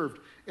be served?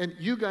 And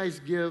you guys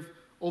give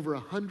over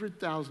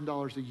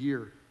 $100,000 a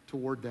year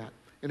toward that.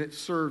 And it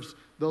serves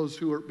those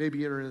who are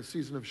maybe in a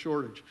season of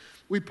shortage.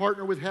 We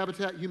partner with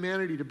Habitat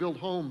Humanity to build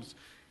homes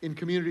in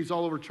communities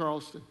all over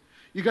Charleston.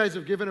 You guys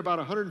have given about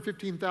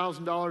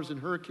 $115,000 in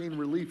hurricane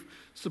relief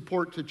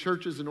support to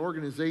churches and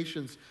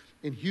organizations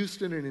in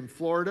Houston and in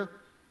Florida.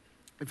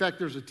 In fact,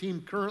 there's a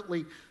team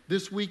currently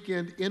this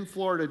weekend in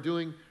Florida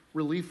doing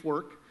relief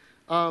work.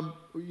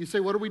 You say,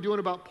 what are we doing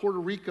about Puerto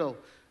Rico?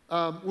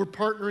 We're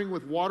partnering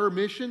with Water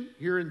Mission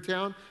here in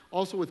town,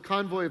 also with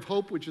Convoy of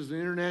Hope, which is an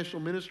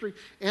international ministry,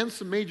 and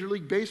some Major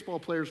League Baseball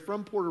players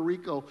from Puerto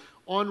Rico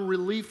on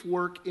relief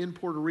work in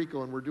Puerto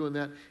Rico, and we're doing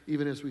that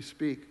even as we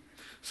speak.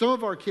 Some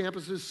of our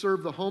campuses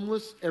serve the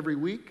homeless every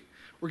week.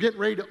 We're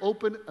getting ready to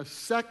open a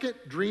second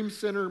Dream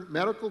Center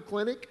medical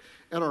clinic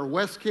at our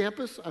West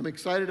Campus. I'm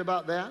excited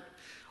about that.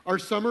 Our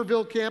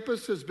Somerville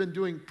campus has been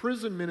doing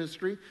prison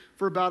ministry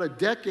for about a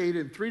decade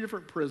in 3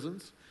 different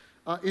prisons.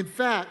 In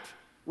fact,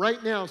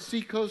 right now,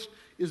 Seacoast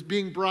is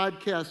being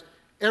broadcast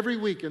every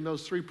week in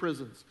those 3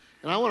 prisons.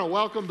 And I want to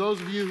welcome those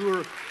of you who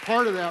are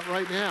part of that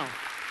right now.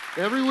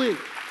 Every week.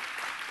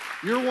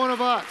 You're one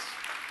of us.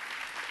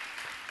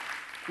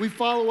 We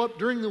follow up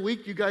during the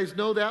week, you guys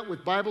know that,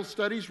 with Bible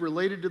studies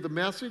related to the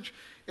message.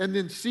 And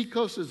then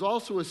Seacoast has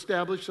also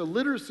established a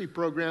literacy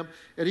program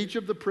at each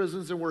of the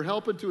prisons, and we're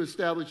helping to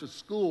establish a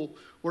school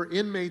where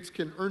inmates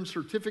can earn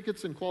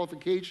certificates and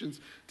qualifications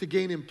to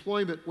gain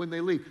employment when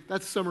they leave.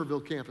 That's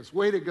Somerville campus.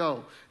 Way to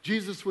go.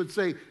 Jesus would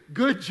say,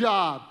 good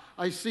job.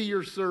 I see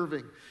you're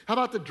serving. How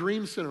about the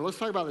Dream Center? Let's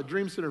talk about the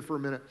Dream Center for a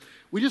minute.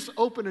 We just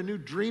opened a new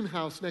Dream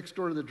House next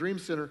door to the Dream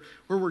Center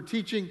where we're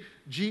teaching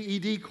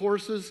GED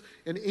courses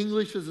and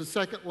English as a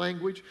second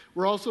language.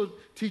 We're also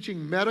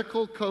teaching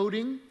medical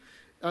coding.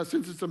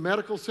 Since it's a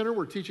medical center,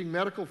 we're teaching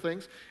medical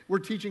things. We're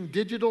teaching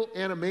digital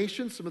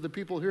animation, some of the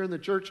people here in the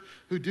church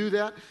who do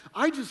that.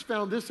 I just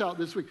found this out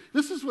this week.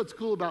 This is what's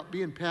cool about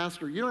being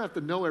pastor. You don't have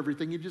to know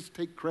everything. You just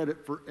take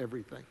credit for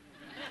everything.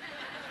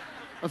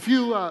 A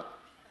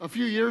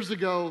few years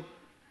ago,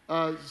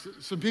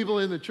 some people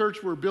in the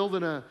church were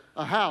building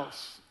a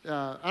house.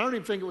 I don't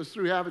even think it was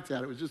through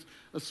Habitat. It was just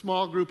a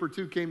small group or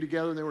 2 came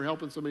together and they were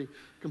helping somebody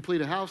complete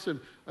a house. And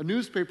a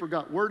newspaper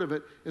got word of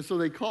it, and so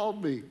they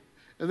called me.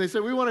 And they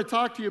said, we want to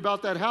talk to you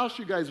about that house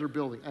you guys are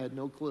building. I had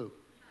no clue.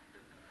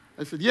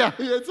 I said, yeah,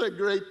 it's a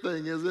great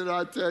thing, isn't it?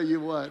 I'll tell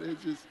you what.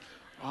 It's just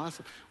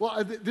awesome.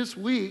 Well, this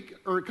week,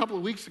 or a couple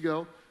of weeks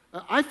ago,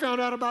 I found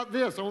out about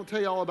this. I won't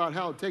tell you all about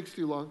how it takes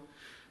too long.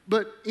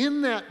 But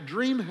in that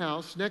Dream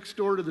House next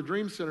door to the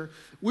Dream Center,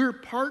 we're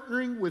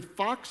partnering with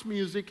Fox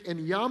Music and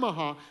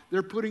Yamaha.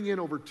 They're putting in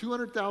over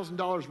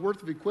 $200,000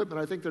 worth of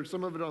equipment. I think there's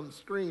some of it on the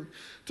screen,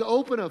 to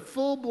open a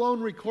full-blown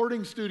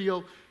recording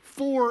studio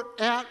for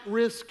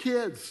at-risk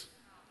kids.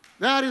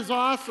 That is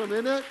awesome,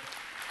 isn't it?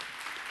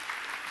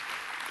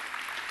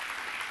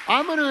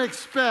 I'm going to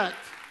expect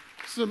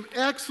some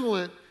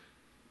excellent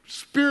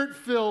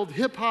spirit-filled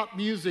hip-hop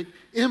music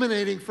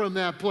emanating from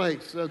that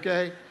place,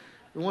 okay?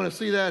 We want to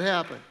see that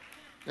happen.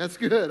 That's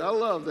good. I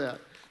love that.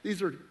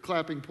 These are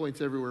clapping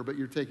points everywhere, but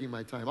you're taking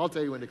my time. I'll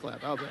tell you when to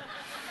clap. How's that?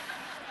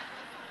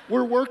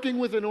 We're working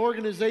with an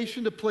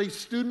organization to place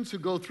students who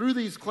go through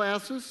these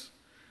classes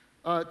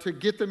to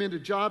get them into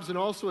jobs, and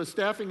also a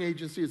staffing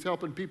agency is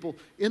helping people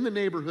in the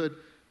neighborhood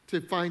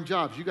to find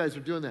jobs. You guys are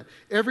doing that.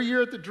 Every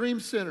year at the Dream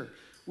Center,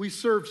 we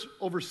serve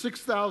over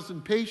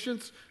 6,000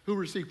 patients who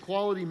receive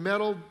quality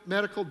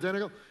medical,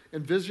 dental,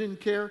 and vision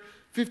care.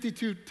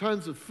 52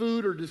 tons of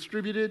food are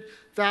distributed,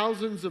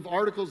 thousands of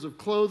articles of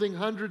clothing,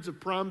 hundreds of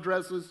prom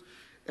dresses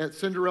at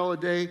Cinderella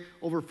Day,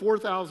 over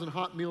 4,000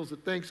 hot meals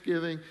at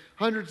Thanksgiving,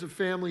 hundreds of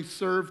families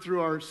served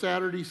through our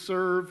Saturday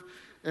Serve,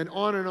 and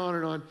on and on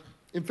and on.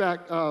 In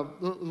fact,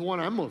 the one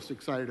I'm most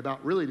excited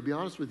about, really, to be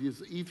honest with you, is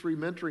the E3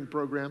 mentoring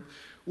program,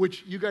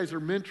 which you guys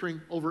are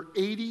mentoring over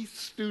 80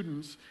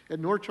 students at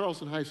North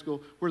Charleston High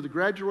School, where the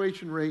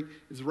graduation rate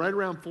is right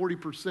around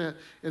 40%,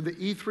 and the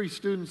E3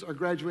 students are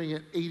graduating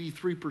at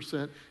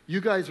 83%.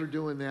 You guys are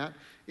doing that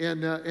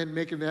and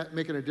making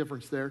a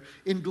difference there.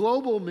 In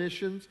global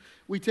missions,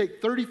 we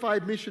take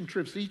 35 mission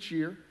trips each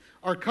year.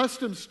 Our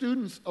custom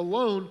students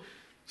alone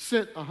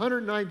sent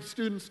 109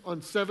 students on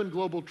 7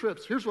 global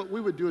trips. Here's what we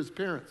would do as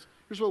parents.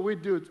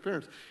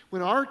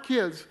 When our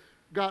kids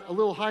got a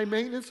little high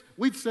maintenance,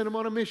 we'd send them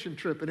on a mission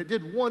trip, and it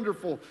did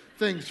wonderful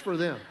things for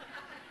them.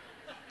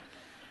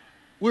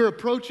 We're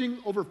approaching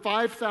over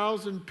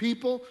 5,000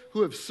 people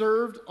who have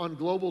served on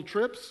global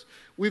trips.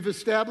 We've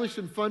established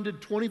and funded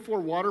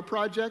 24 water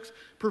projects,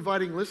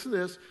 providing, listen to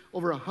this,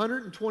 over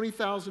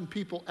 120,000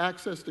 people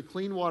access to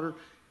clean water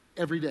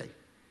every day.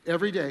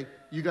 Every day,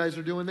 you guys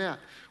are doing that.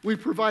 We've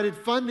provided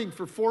funding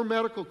for 4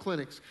 medical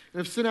clinics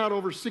and have sent out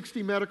over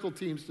 60 medical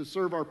teams to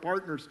serve our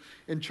partners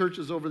and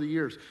churches over the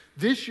years.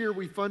 This year,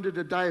 we funded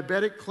a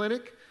diabetic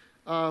clinic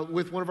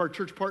with one of our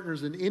church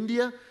partners in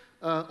India.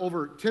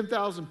 Over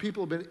 10,000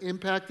 people have been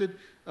impacted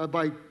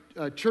by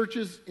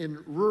churches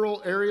in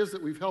rural areas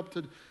that we've helped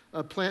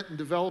to plant in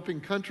developing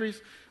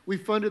countries. We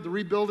funded the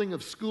rebuilding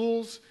of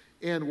schools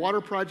and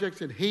water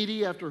projects in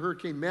Haiti after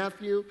Hurricane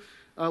Matthew.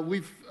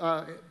 We've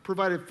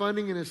provided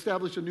funding and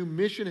established a new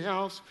mission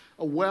house,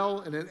 a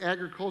well, and an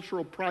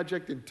agricultural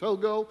project in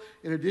Togo,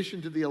 in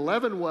addition to the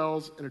 11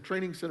 wells and a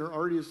training center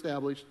already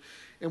established.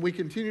 And we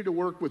continue to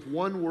work with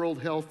One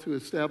World Health to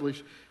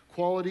establish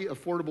quality,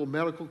 affordable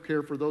medical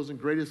care for those in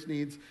greatest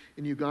needs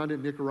in Uganda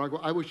and Nicaragua.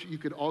 I wish you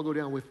could all go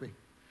down with me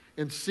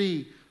and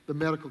see the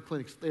medical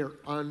clinics. They are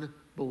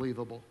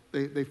unbelievable.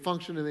 They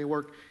function and they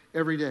work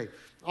every day.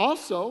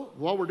 Also,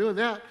 while we're doing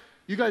that,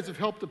 you guys have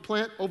helped to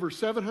plant over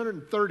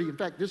 730, in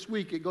fact, this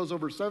week it goes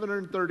over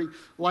 730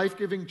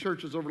 life-giving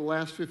churches over the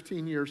last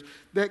 15 years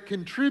that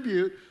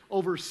contribute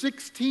over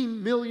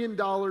 $16 million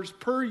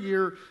per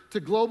year to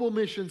global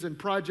missions and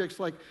projects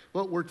like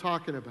what we're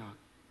talking about.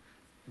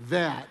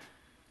 That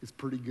is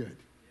pretty good.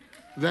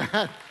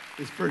 That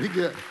is pretty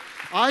good.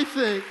 I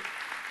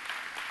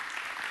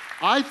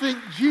think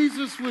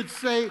Jesus would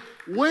say,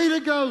 way to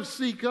go,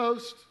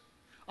 Seacoast.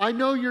 I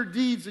know your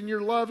deeds and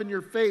your love and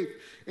your faith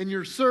and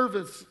your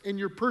service and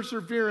your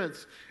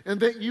perseverance, and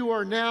that you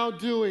are now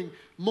doing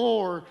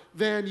more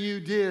than you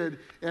did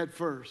at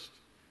first.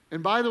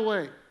 And by the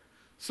way,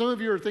 some of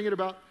you are thinking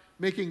about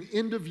making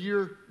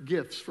end-of-year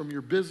gifts from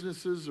your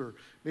businesses or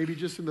maybe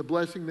just in the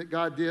blessing that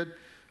God did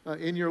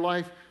in your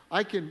life.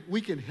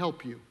 We can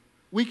help you.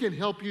 We can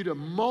help you to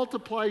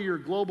multiply your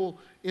global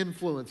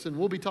influence, and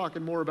we'll be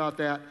talking more about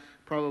that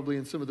probably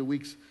in some of the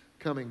weeks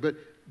coming. But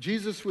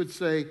Jesus would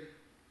say,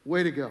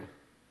 way to go.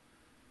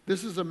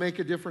 This is a Make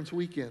a Difference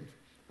weekend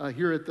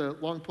here at the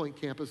Long Point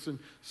campus, and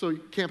so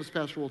Campus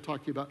Pastor will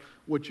talk to you about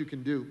what you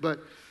can do. But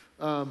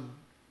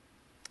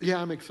yeah,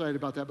 I'm excited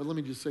about that, but let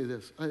me just say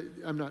this.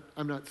 I'm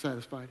not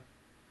satisfied.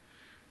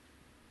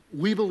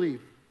 We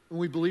believe, and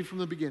we believe from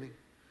the beginning,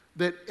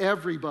 that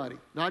everybody,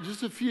 not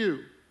just a few,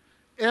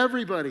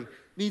 everybody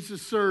needs to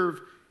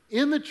serve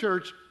in the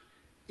church,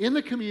 in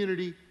the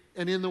community,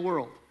 and in the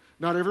world.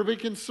 Not everybody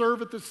can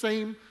serve at the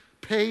same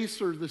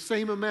pace or the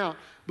same amount,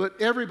 but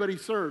everybody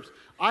serves.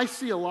 I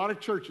see a lot of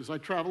churches. I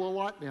travel a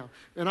lot now,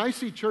 and I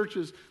see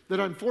churches that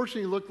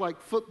unfortunately look like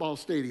football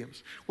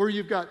stadiums, where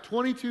you've got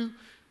 22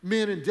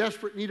 men in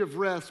desperate need of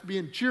rest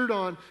being cheered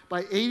on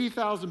by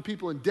 80,000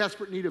 people in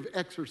desperate need of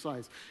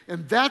exercise.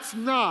 And that's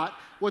not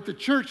what the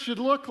church should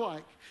look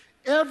like.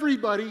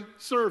 Everybody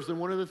serves, and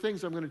one of the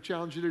things I'm going to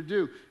challenge you to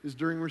do is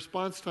during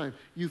response time,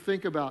 you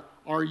think about,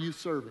 are you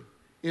serving?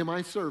 Am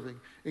I serving?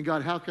 And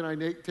God, how can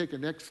I take a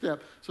next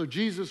step? So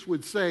Jesus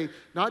would say,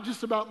 not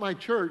just about my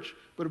church,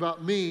 but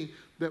about me,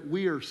 that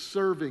we are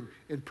serving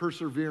and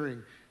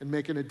persevering and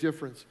making a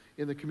difference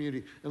in the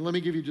community. And let me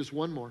give you just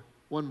one more.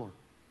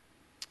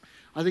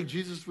 I think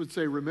Jesus would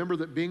say, remember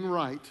that being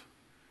right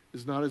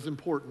is not as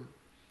important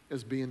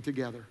as being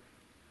together.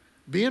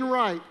 Being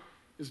right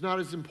is not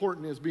as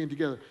important as being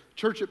together.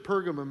 Church at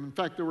Pergamum, in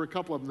fact, there were a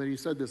couple of them that he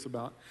said this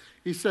about.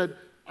 He said,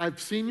 I've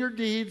seen your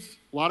deeds,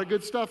 a lot of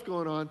good stuff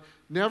going on.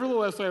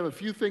 Nevertheless, I have a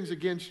few things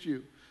against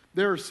you.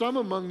 There are some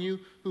among you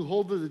who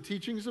hold to the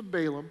teachings of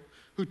Balaam,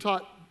 who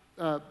taught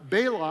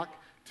Balak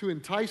to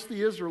entice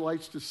the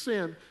Israelites to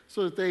sin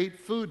so that they ate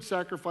food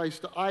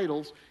sacrificed to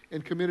idols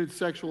and committed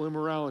sexual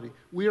immorality.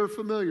 We are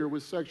familiar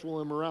with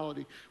sexual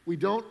immorality. We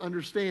don't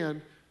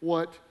understand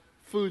what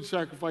food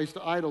sacrificed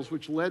to idols,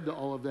 which led to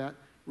all of that,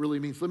 really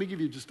means. Let me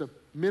give you just a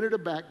minute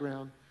of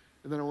background,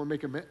 and then I want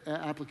to make an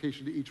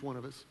application to each one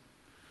of us.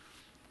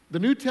 The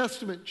New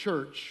Testament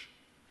church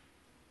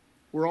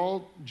were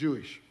all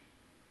Jewish.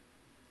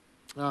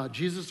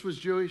 Jesus was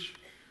Jewish.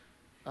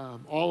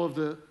 All of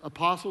the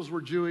apostles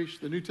were Jewish.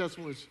 The New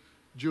Testament was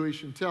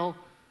Jewish until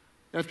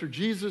after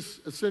Jesus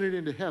ascended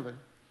into heaven,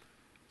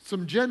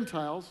 some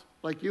Gentiles,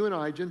 like you and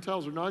I,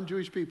 Gentiles are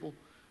non-Jewish people,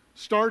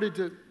 started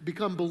to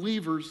become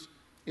believers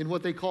in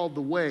what they called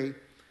the way,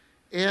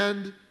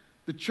 and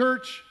the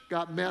church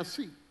got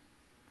messy.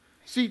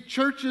 See,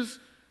 churches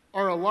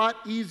are a lot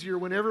easier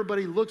when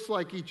everybody looks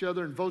like each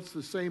other and votes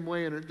the same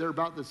way and they're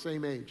about the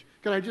same age.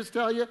 Can I just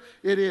tell you?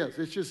 It is.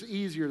 It's just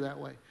easier that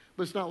way.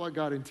 But it's not what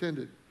God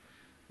intended.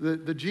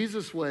 The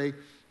Jesus way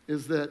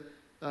is that,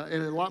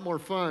 and a lot more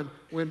fun,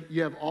 when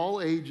you have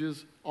all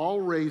ages, all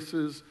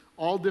races,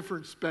 all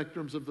different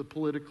spectrums of the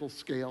political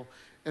scale,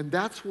 and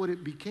that's what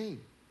it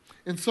became.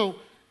 And so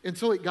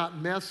it got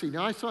messy.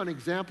 Now, I saw an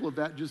example of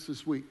that just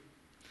this week.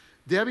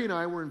 Debbie and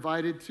I were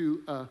invited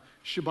to a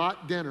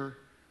Shabbat dinner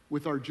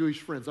with our Jewish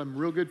friends. I'm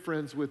real good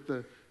friends with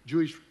the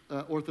Jewish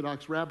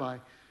Orthodox rabbi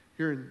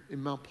here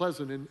in Mount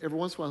Pleasant, and every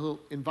once in a while he'll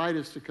invite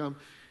us to come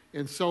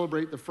and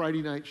celebrate the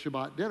Friday night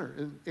Shabbat dinner.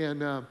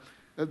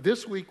 And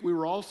this week we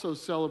were also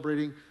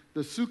celebrating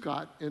the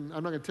Sukkot, and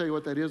I'm not going to tell you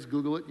what that is.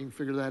 Google it, you can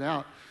figure that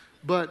out.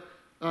 But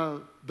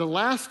the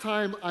last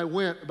time I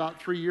went,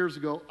 about 3 years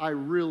ago, I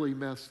really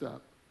messed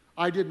up.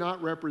 I did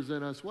not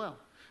represent us well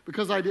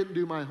because I didn't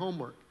do my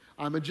homework.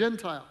 I'm a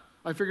Gentile.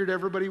 I figured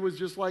everybody was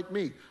just like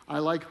me. I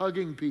like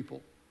hugging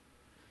people.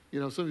 You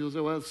know, some people say,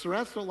 well,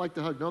 Sarats don't like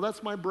to hug. No,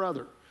 that's my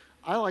brother.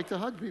 I like to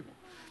hug people.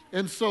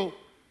 And so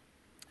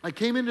I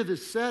came into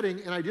this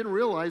setting, and I didn't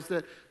realize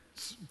that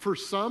for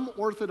some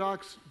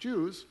Orthodox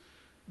Jews,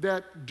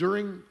 that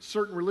during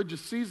certain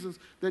religious seasons,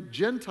 that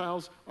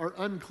Gentiles are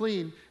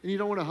unclean, and you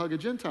don't want to hug a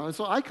Gentile. And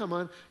so I come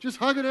on just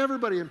hugging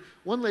everybody, and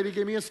one lady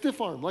gave me a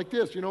stiff arm like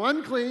this, you know,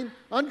 unclean,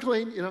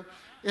 you know.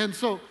 And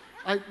so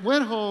I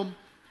went home,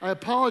 I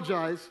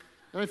apologized,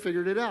 and I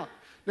figured it out.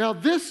 Now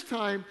this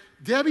time,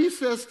 Debbie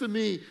says to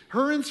me,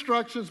 her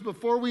instructions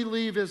before we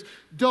leave is,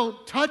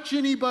 don't touch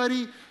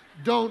anybody,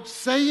 don't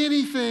say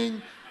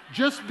anything,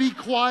 just be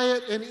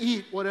quiet and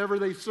eat whatever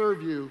they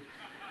serve you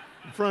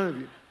in front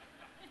of you.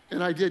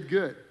 And I did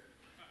good.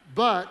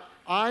 But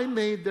I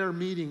made their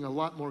meeting a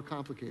lot more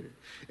complicated.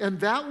 And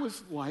that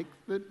was like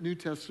the New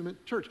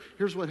Testament church.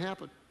 Here's what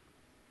happened.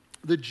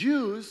 The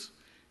Jews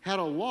had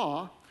a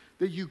law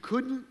that you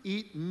couldn't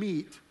eat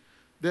meat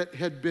that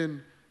had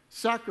been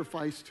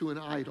sacrificed to an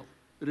idol,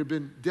 that had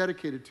been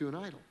dedicated to an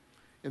idol.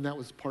 And that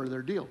was part of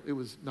their deal. It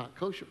was not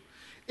kosher.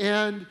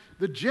 And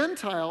the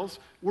Gentiles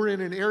were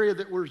in an area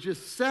that was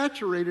just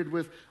saturated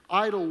with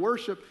idol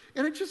worship,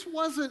 and it just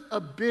wasn't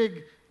a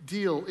big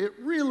deal. It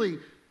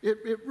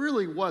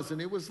really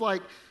wasn't. It was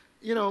like,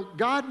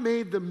 God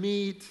made the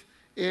meat,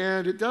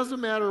 and it doesn't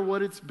matter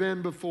what it's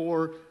been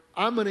before.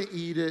 I'm going to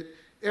eat it.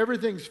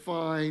 Everything's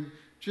fine.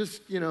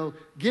 Just,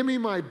 give me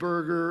my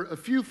burger, a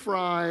few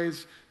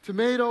fries,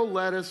 tomato,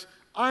 lettuce.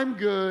 I'm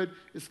good.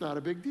 It's not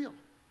a big deal.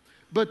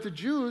 But the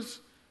Jews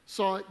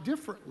saw it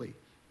differently.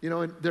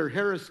 And their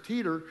Harris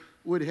Teeter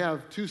would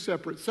have two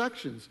separate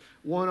sections,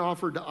 one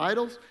offered to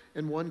idols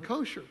and one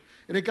kosher.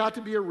 And it got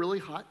to be a really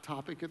hot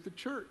topic at the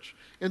church.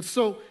 And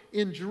so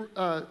in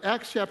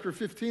Acts chapter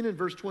 15 and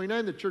verse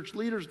 29, the church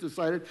leaders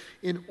decided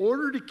in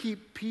order to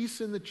keep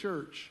peace in the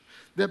church,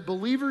 that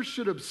believers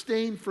should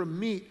abstain from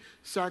meat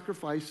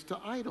sacrificed to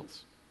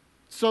idols.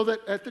 So that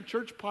at the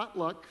church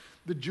potluck,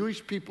 the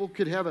Jewish people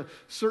could have a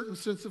certain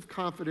sense of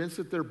confidence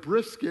that their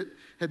brisket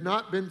had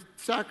not been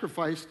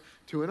sacrificed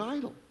to an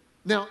idol.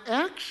 Now,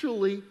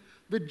 actually,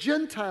 the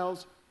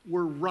Gentiles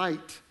were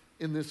right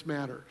in this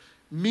matter.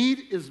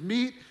 Meat is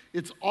meat.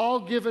 It's all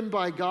given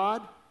by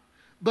God.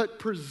 But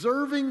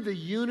preserving the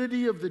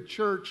unity of the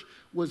church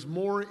was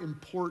more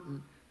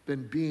important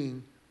than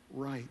being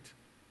right.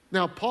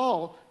 Now,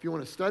 Paul, if you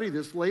want to study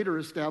this, later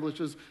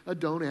establishes a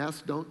don't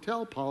ask, don't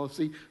tell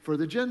policy for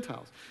the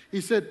Gentiles.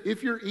 He said,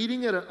 if you're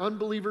eating at an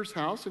unbeliever's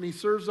house and he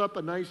serves up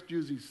a nice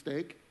juicy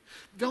steak,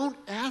 don't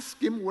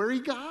ask him where he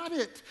got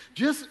it.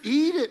 Just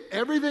eat it.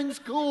 Everything's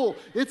cool.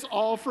 It's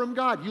all from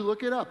God. You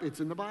look it up. It's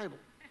in the Bible.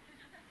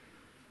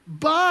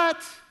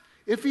 But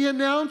if he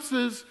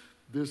announces,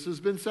 this has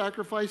been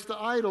sacrificed to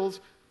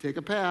idols, take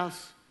a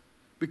pass.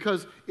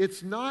 Because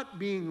it's not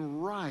being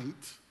right.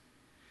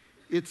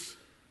 It's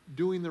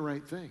doing the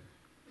right thing.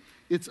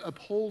 It's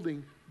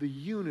upholding the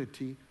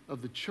unity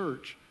of the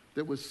church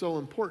that was so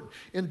important.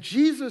 And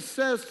Jesus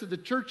says to the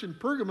church in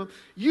Pergamum,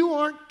 you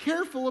aren't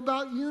careful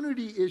about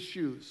unity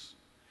issues.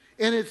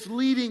 And it's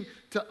leading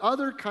to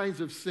other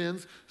kinds of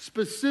sins,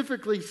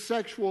 specifically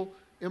sexual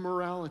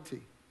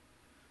immorality.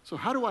 So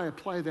how do I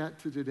apply that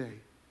to today?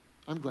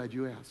 I'm glad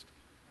you asked.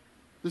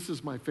 This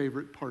is my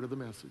favorite part of the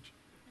message.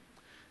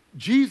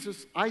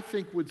 Jesus, I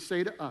think, would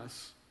say to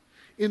us,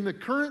 in the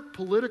current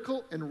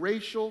political and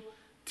racial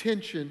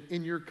tension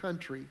in your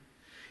country,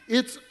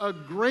 it's a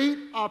great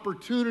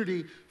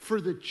opportunity for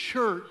the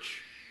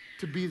church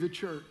to be the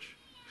church.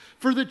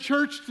 For the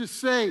church to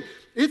say,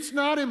 it's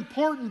not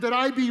important that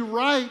I be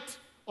right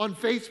on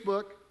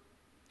Facebook.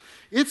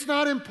 It's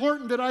not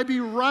important that I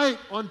be right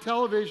on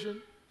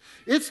television.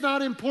 It's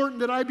not important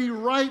that I be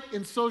right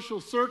in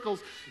social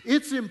circles.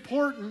 It's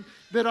important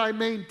that I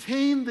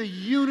maintain the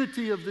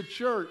unity of the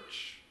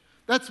church.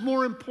 That's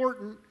more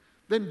important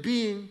than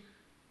being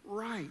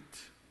right.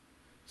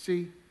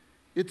 See,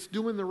 it's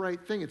doing the right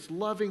thing. It's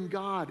loving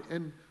God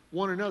and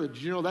one another.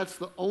 Did you know that's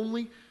the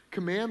only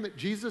command that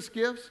Jesus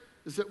gives,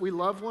 is that we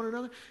love one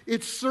another?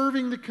 It's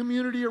serving the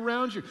community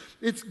around you.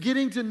 It's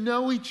getting to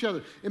know each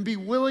other and be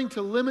willing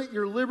to limit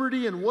your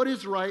liberty and what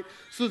is right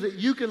so that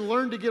you can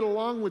learn to get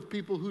along with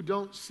people who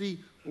don't see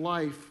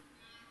life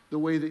the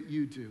way that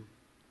you do.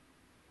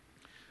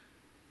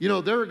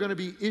 There are going to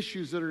be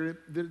issues that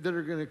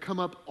are going to come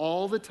up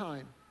all the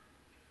time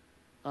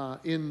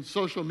in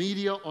social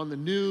media, on the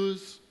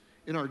news,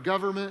 in our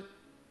government,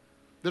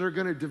 that are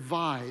going to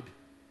divide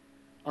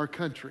our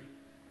country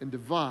and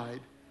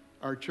divide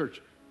our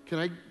church. Can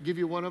I give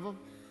you one of them?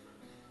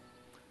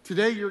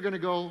 Today you're going to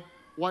go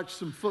watch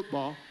some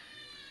football,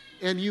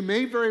 and you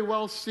may very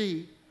well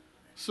see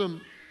some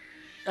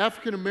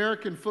African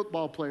American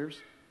football players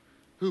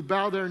who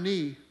bow their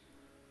knee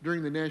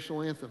during the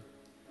national anthem.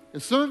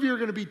 And some of you are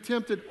going to be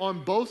tempted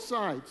on both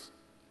sides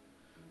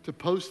to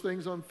post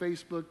things on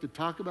Facebook, to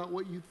talk about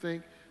what you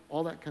think,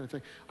 all that kind of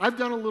thing. I've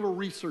done a little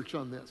research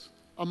on this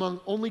among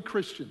only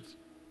Christians.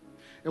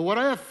 And what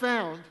I have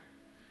found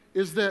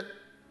is that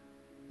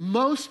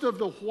most of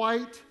the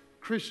white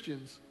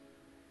Christians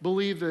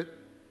believe that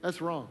that's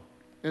wrong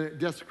and it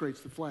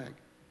desecrates the flag.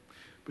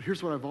 But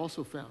here's what I've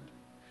also found,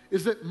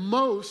 is that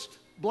most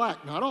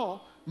black, not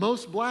all,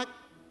 most black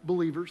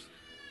believers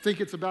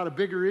think it's about a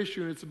bigger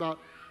issue and it's about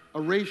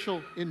a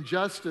racial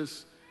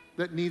injustice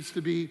that needs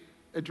to be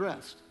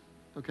addressed,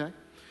 okay?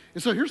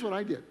 And so here's what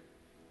I did,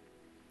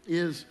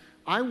 is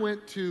I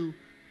went to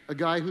a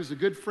guy who's a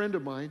good friend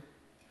of mine.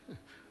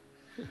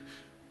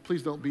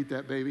 Please don't beat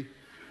that baby.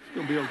 It's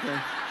going to be okay.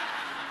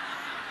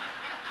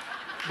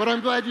 But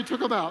I'm glad you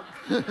took him out.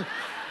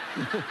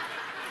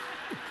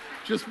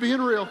 Just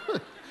being real.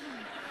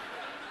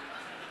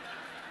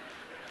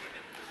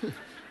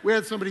 We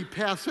had somebody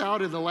pass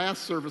out in the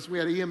last service. We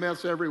had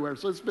EMS everywhere,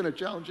 so it's been a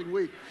challenging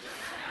week.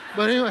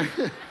 But anyway,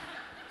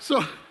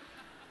 so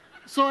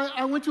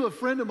I went to a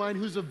friend of mine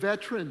who's a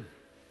veteran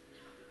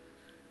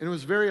and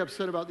was very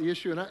upset about the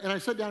issue. And I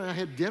sat down and I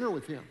had dinner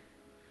with him.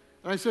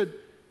 And I said,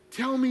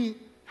 tell me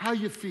how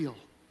you feel.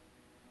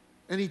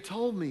 And he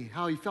told me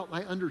how he felt,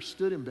 and I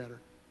understood him better.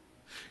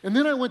 And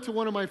then I went to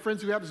one of my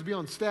friends who happens to be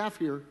on staff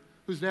here,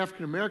 who's an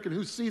African American,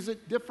 who sees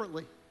it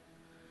differently.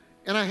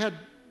 And I had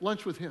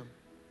lunch with him.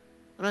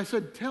 And I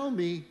said, tell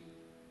me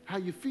how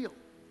you feel.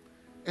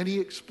 And he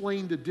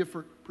explained a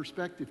different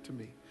perspective to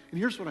me. And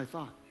here's what I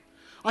thought.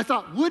 I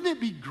thought, wouldn't it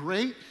be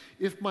great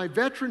if my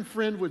veteran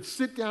friend would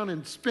sit down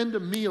and spend a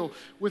meal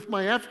with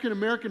my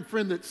African-American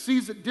friend that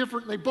sees it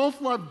different, and they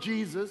both love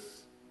Jesus,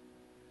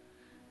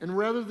 and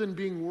rather than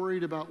being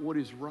worried about what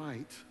is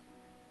right,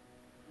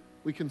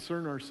 we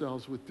concern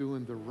ourselves with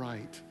doing the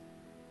right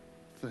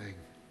thing.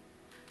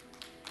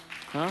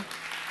 Huh?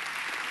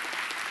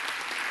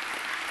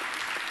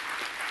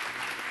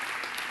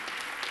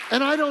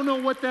 And I don't know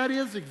what that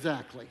is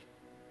exactly,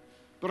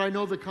 but I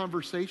know the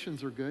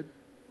conversations are good.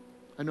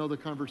 I know the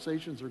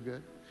conversations are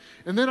good.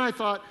 And then I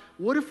thought,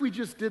 what if we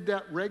just did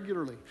that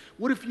regularly?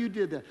 What if you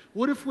did that?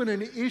 What if when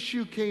an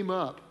issue came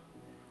up,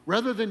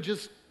 rather than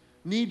just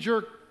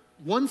knee-jerk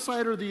one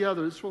side or the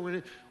other,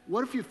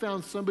 what if you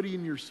found somebody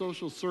in your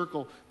social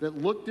circle that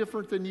looked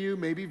different than you,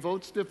 maybe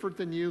votes different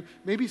than you,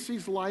 maybe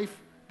sees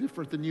life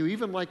different than you,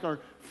 even like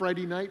our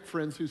Friday night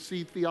friends who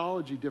see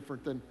theology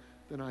different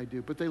than I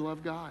do, but they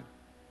love God.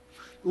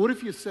 What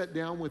if you sat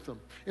down with them?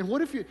 And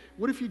what if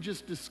you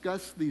just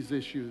discuss these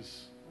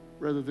issues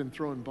rather than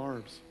throwing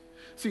barbs?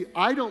 See,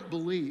 I don't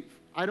believe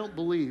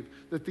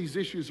that these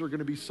issues are going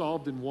to be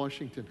solved in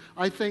Washington.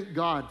 I thank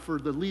God for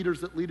the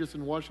leaders that lead us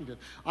in Washington.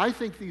 I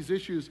think these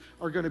issues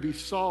are going to be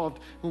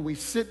solved when we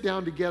sit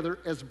down together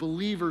as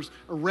believers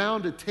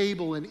around a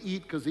table and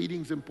eat, because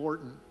eating's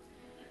important.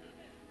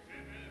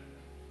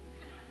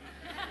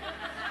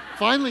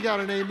 Finally got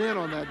an amen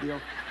on that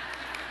deal.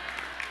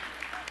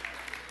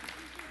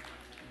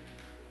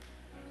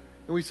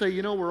 And we say,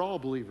 we're all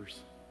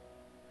believers.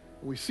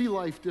 And we see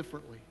life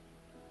differently.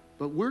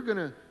 But we're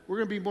gonna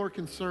be more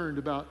concerned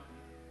about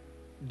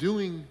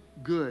doing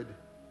good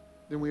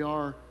than we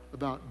are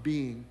about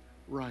being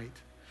right.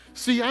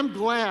 See, I'm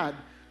glad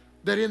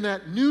that in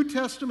that New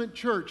Testament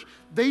church,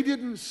 they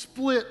didn't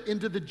split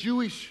into the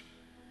Jewish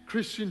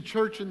Christian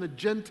church and the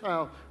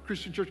Gentile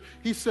Christian church.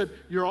 He said,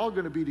 you're all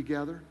going to be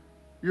together.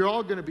 You're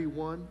all going to be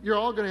one. You're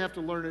all going to have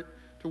to learn it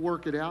to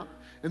work it out.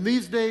 And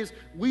these days,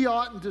 we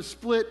oughtn't to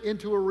split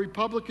into a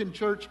Republican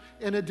church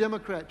and a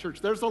Democrat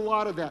church. There's a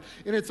lot of that,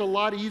 and it's a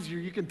lot easier.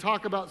 You can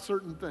talk about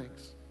certain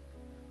things,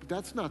 but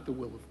that's not the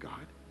will of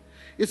God.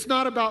 It's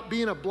not about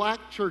being a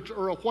black church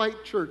or a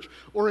white church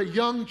or a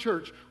young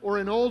church or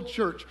an old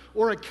church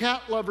or a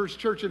cat lover's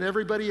church and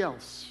everybody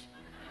else.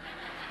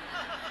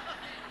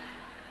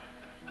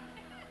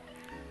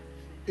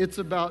 It's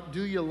about,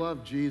 do you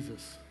love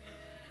Jesus?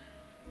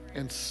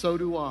 And so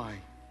do I.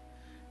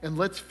 And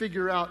let's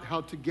figure out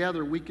how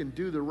together we can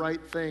do the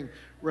right thing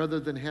rather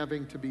than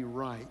having to be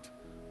right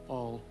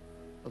all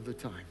of the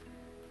time.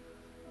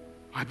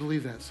 I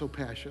believe that so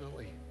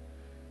passionately.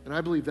 And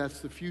I believe that's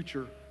the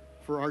future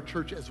for our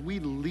church as we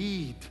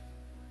lead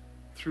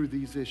through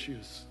these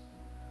issues.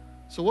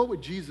 So what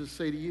would Jesus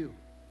say to you?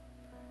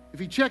 If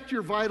he checked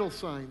your vital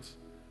signs,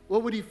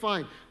 what would he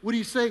find? Would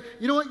he say,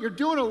 you know what, you're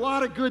doing a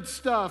lot of good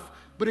stuff,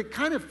 but it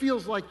kind of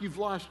feels like you've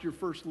lost your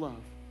first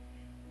love?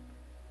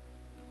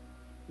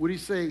 Would he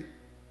say,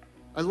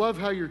 I love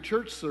how your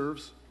church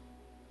serves,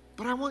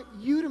 but I want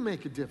you to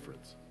make a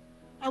difference.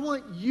 I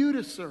want you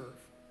to serve.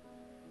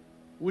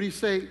 Would he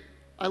say,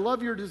 I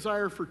love your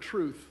desire for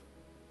truth,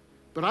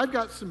 but I've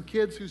got some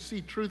kids who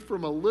see truth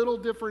from a little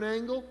different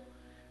angle,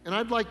 and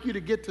I'd like you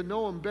to get to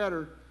know them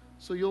better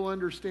so you'll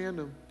understand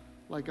them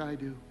like I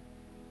do.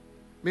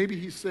 Maybe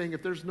he's saying,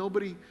 if there's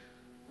nobody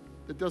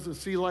that doesn't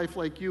see life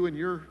like you in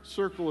your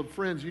circle of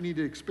friends, you need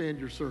to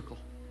expand your circle.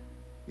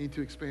 You need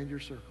to expand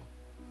your circle.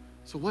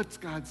 So what's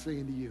God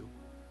saying to you?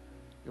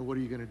 And what are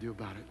you going to do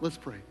about it? Let's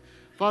pray.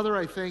 Father,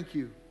 I thank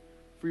you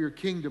for your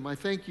kingdom. I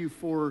thank you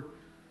for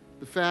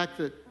the fact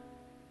that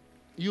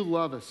you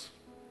love us.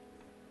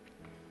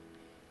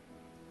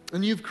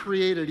 And you've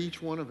created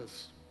each one of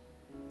us.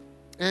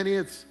 And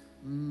it's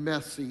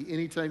messy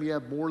anytime you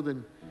have more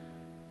than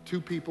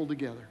two people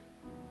together.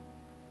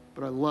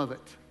 But I love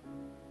it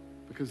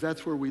because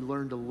that's where we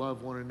learn to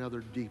love one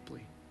another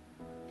deeply.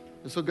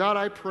 And so God,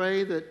 I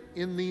pray that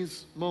in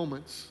these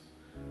moments,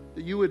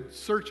 that you would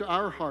search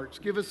our hearts.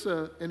 Give us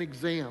an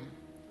exam,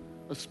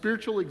 a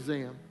spiritual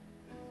exam.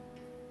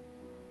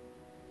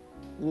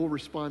 We'll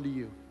respond to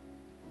you.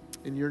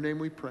 In your name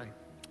we pray.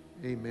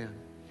 Amen.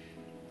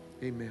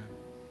 Amen.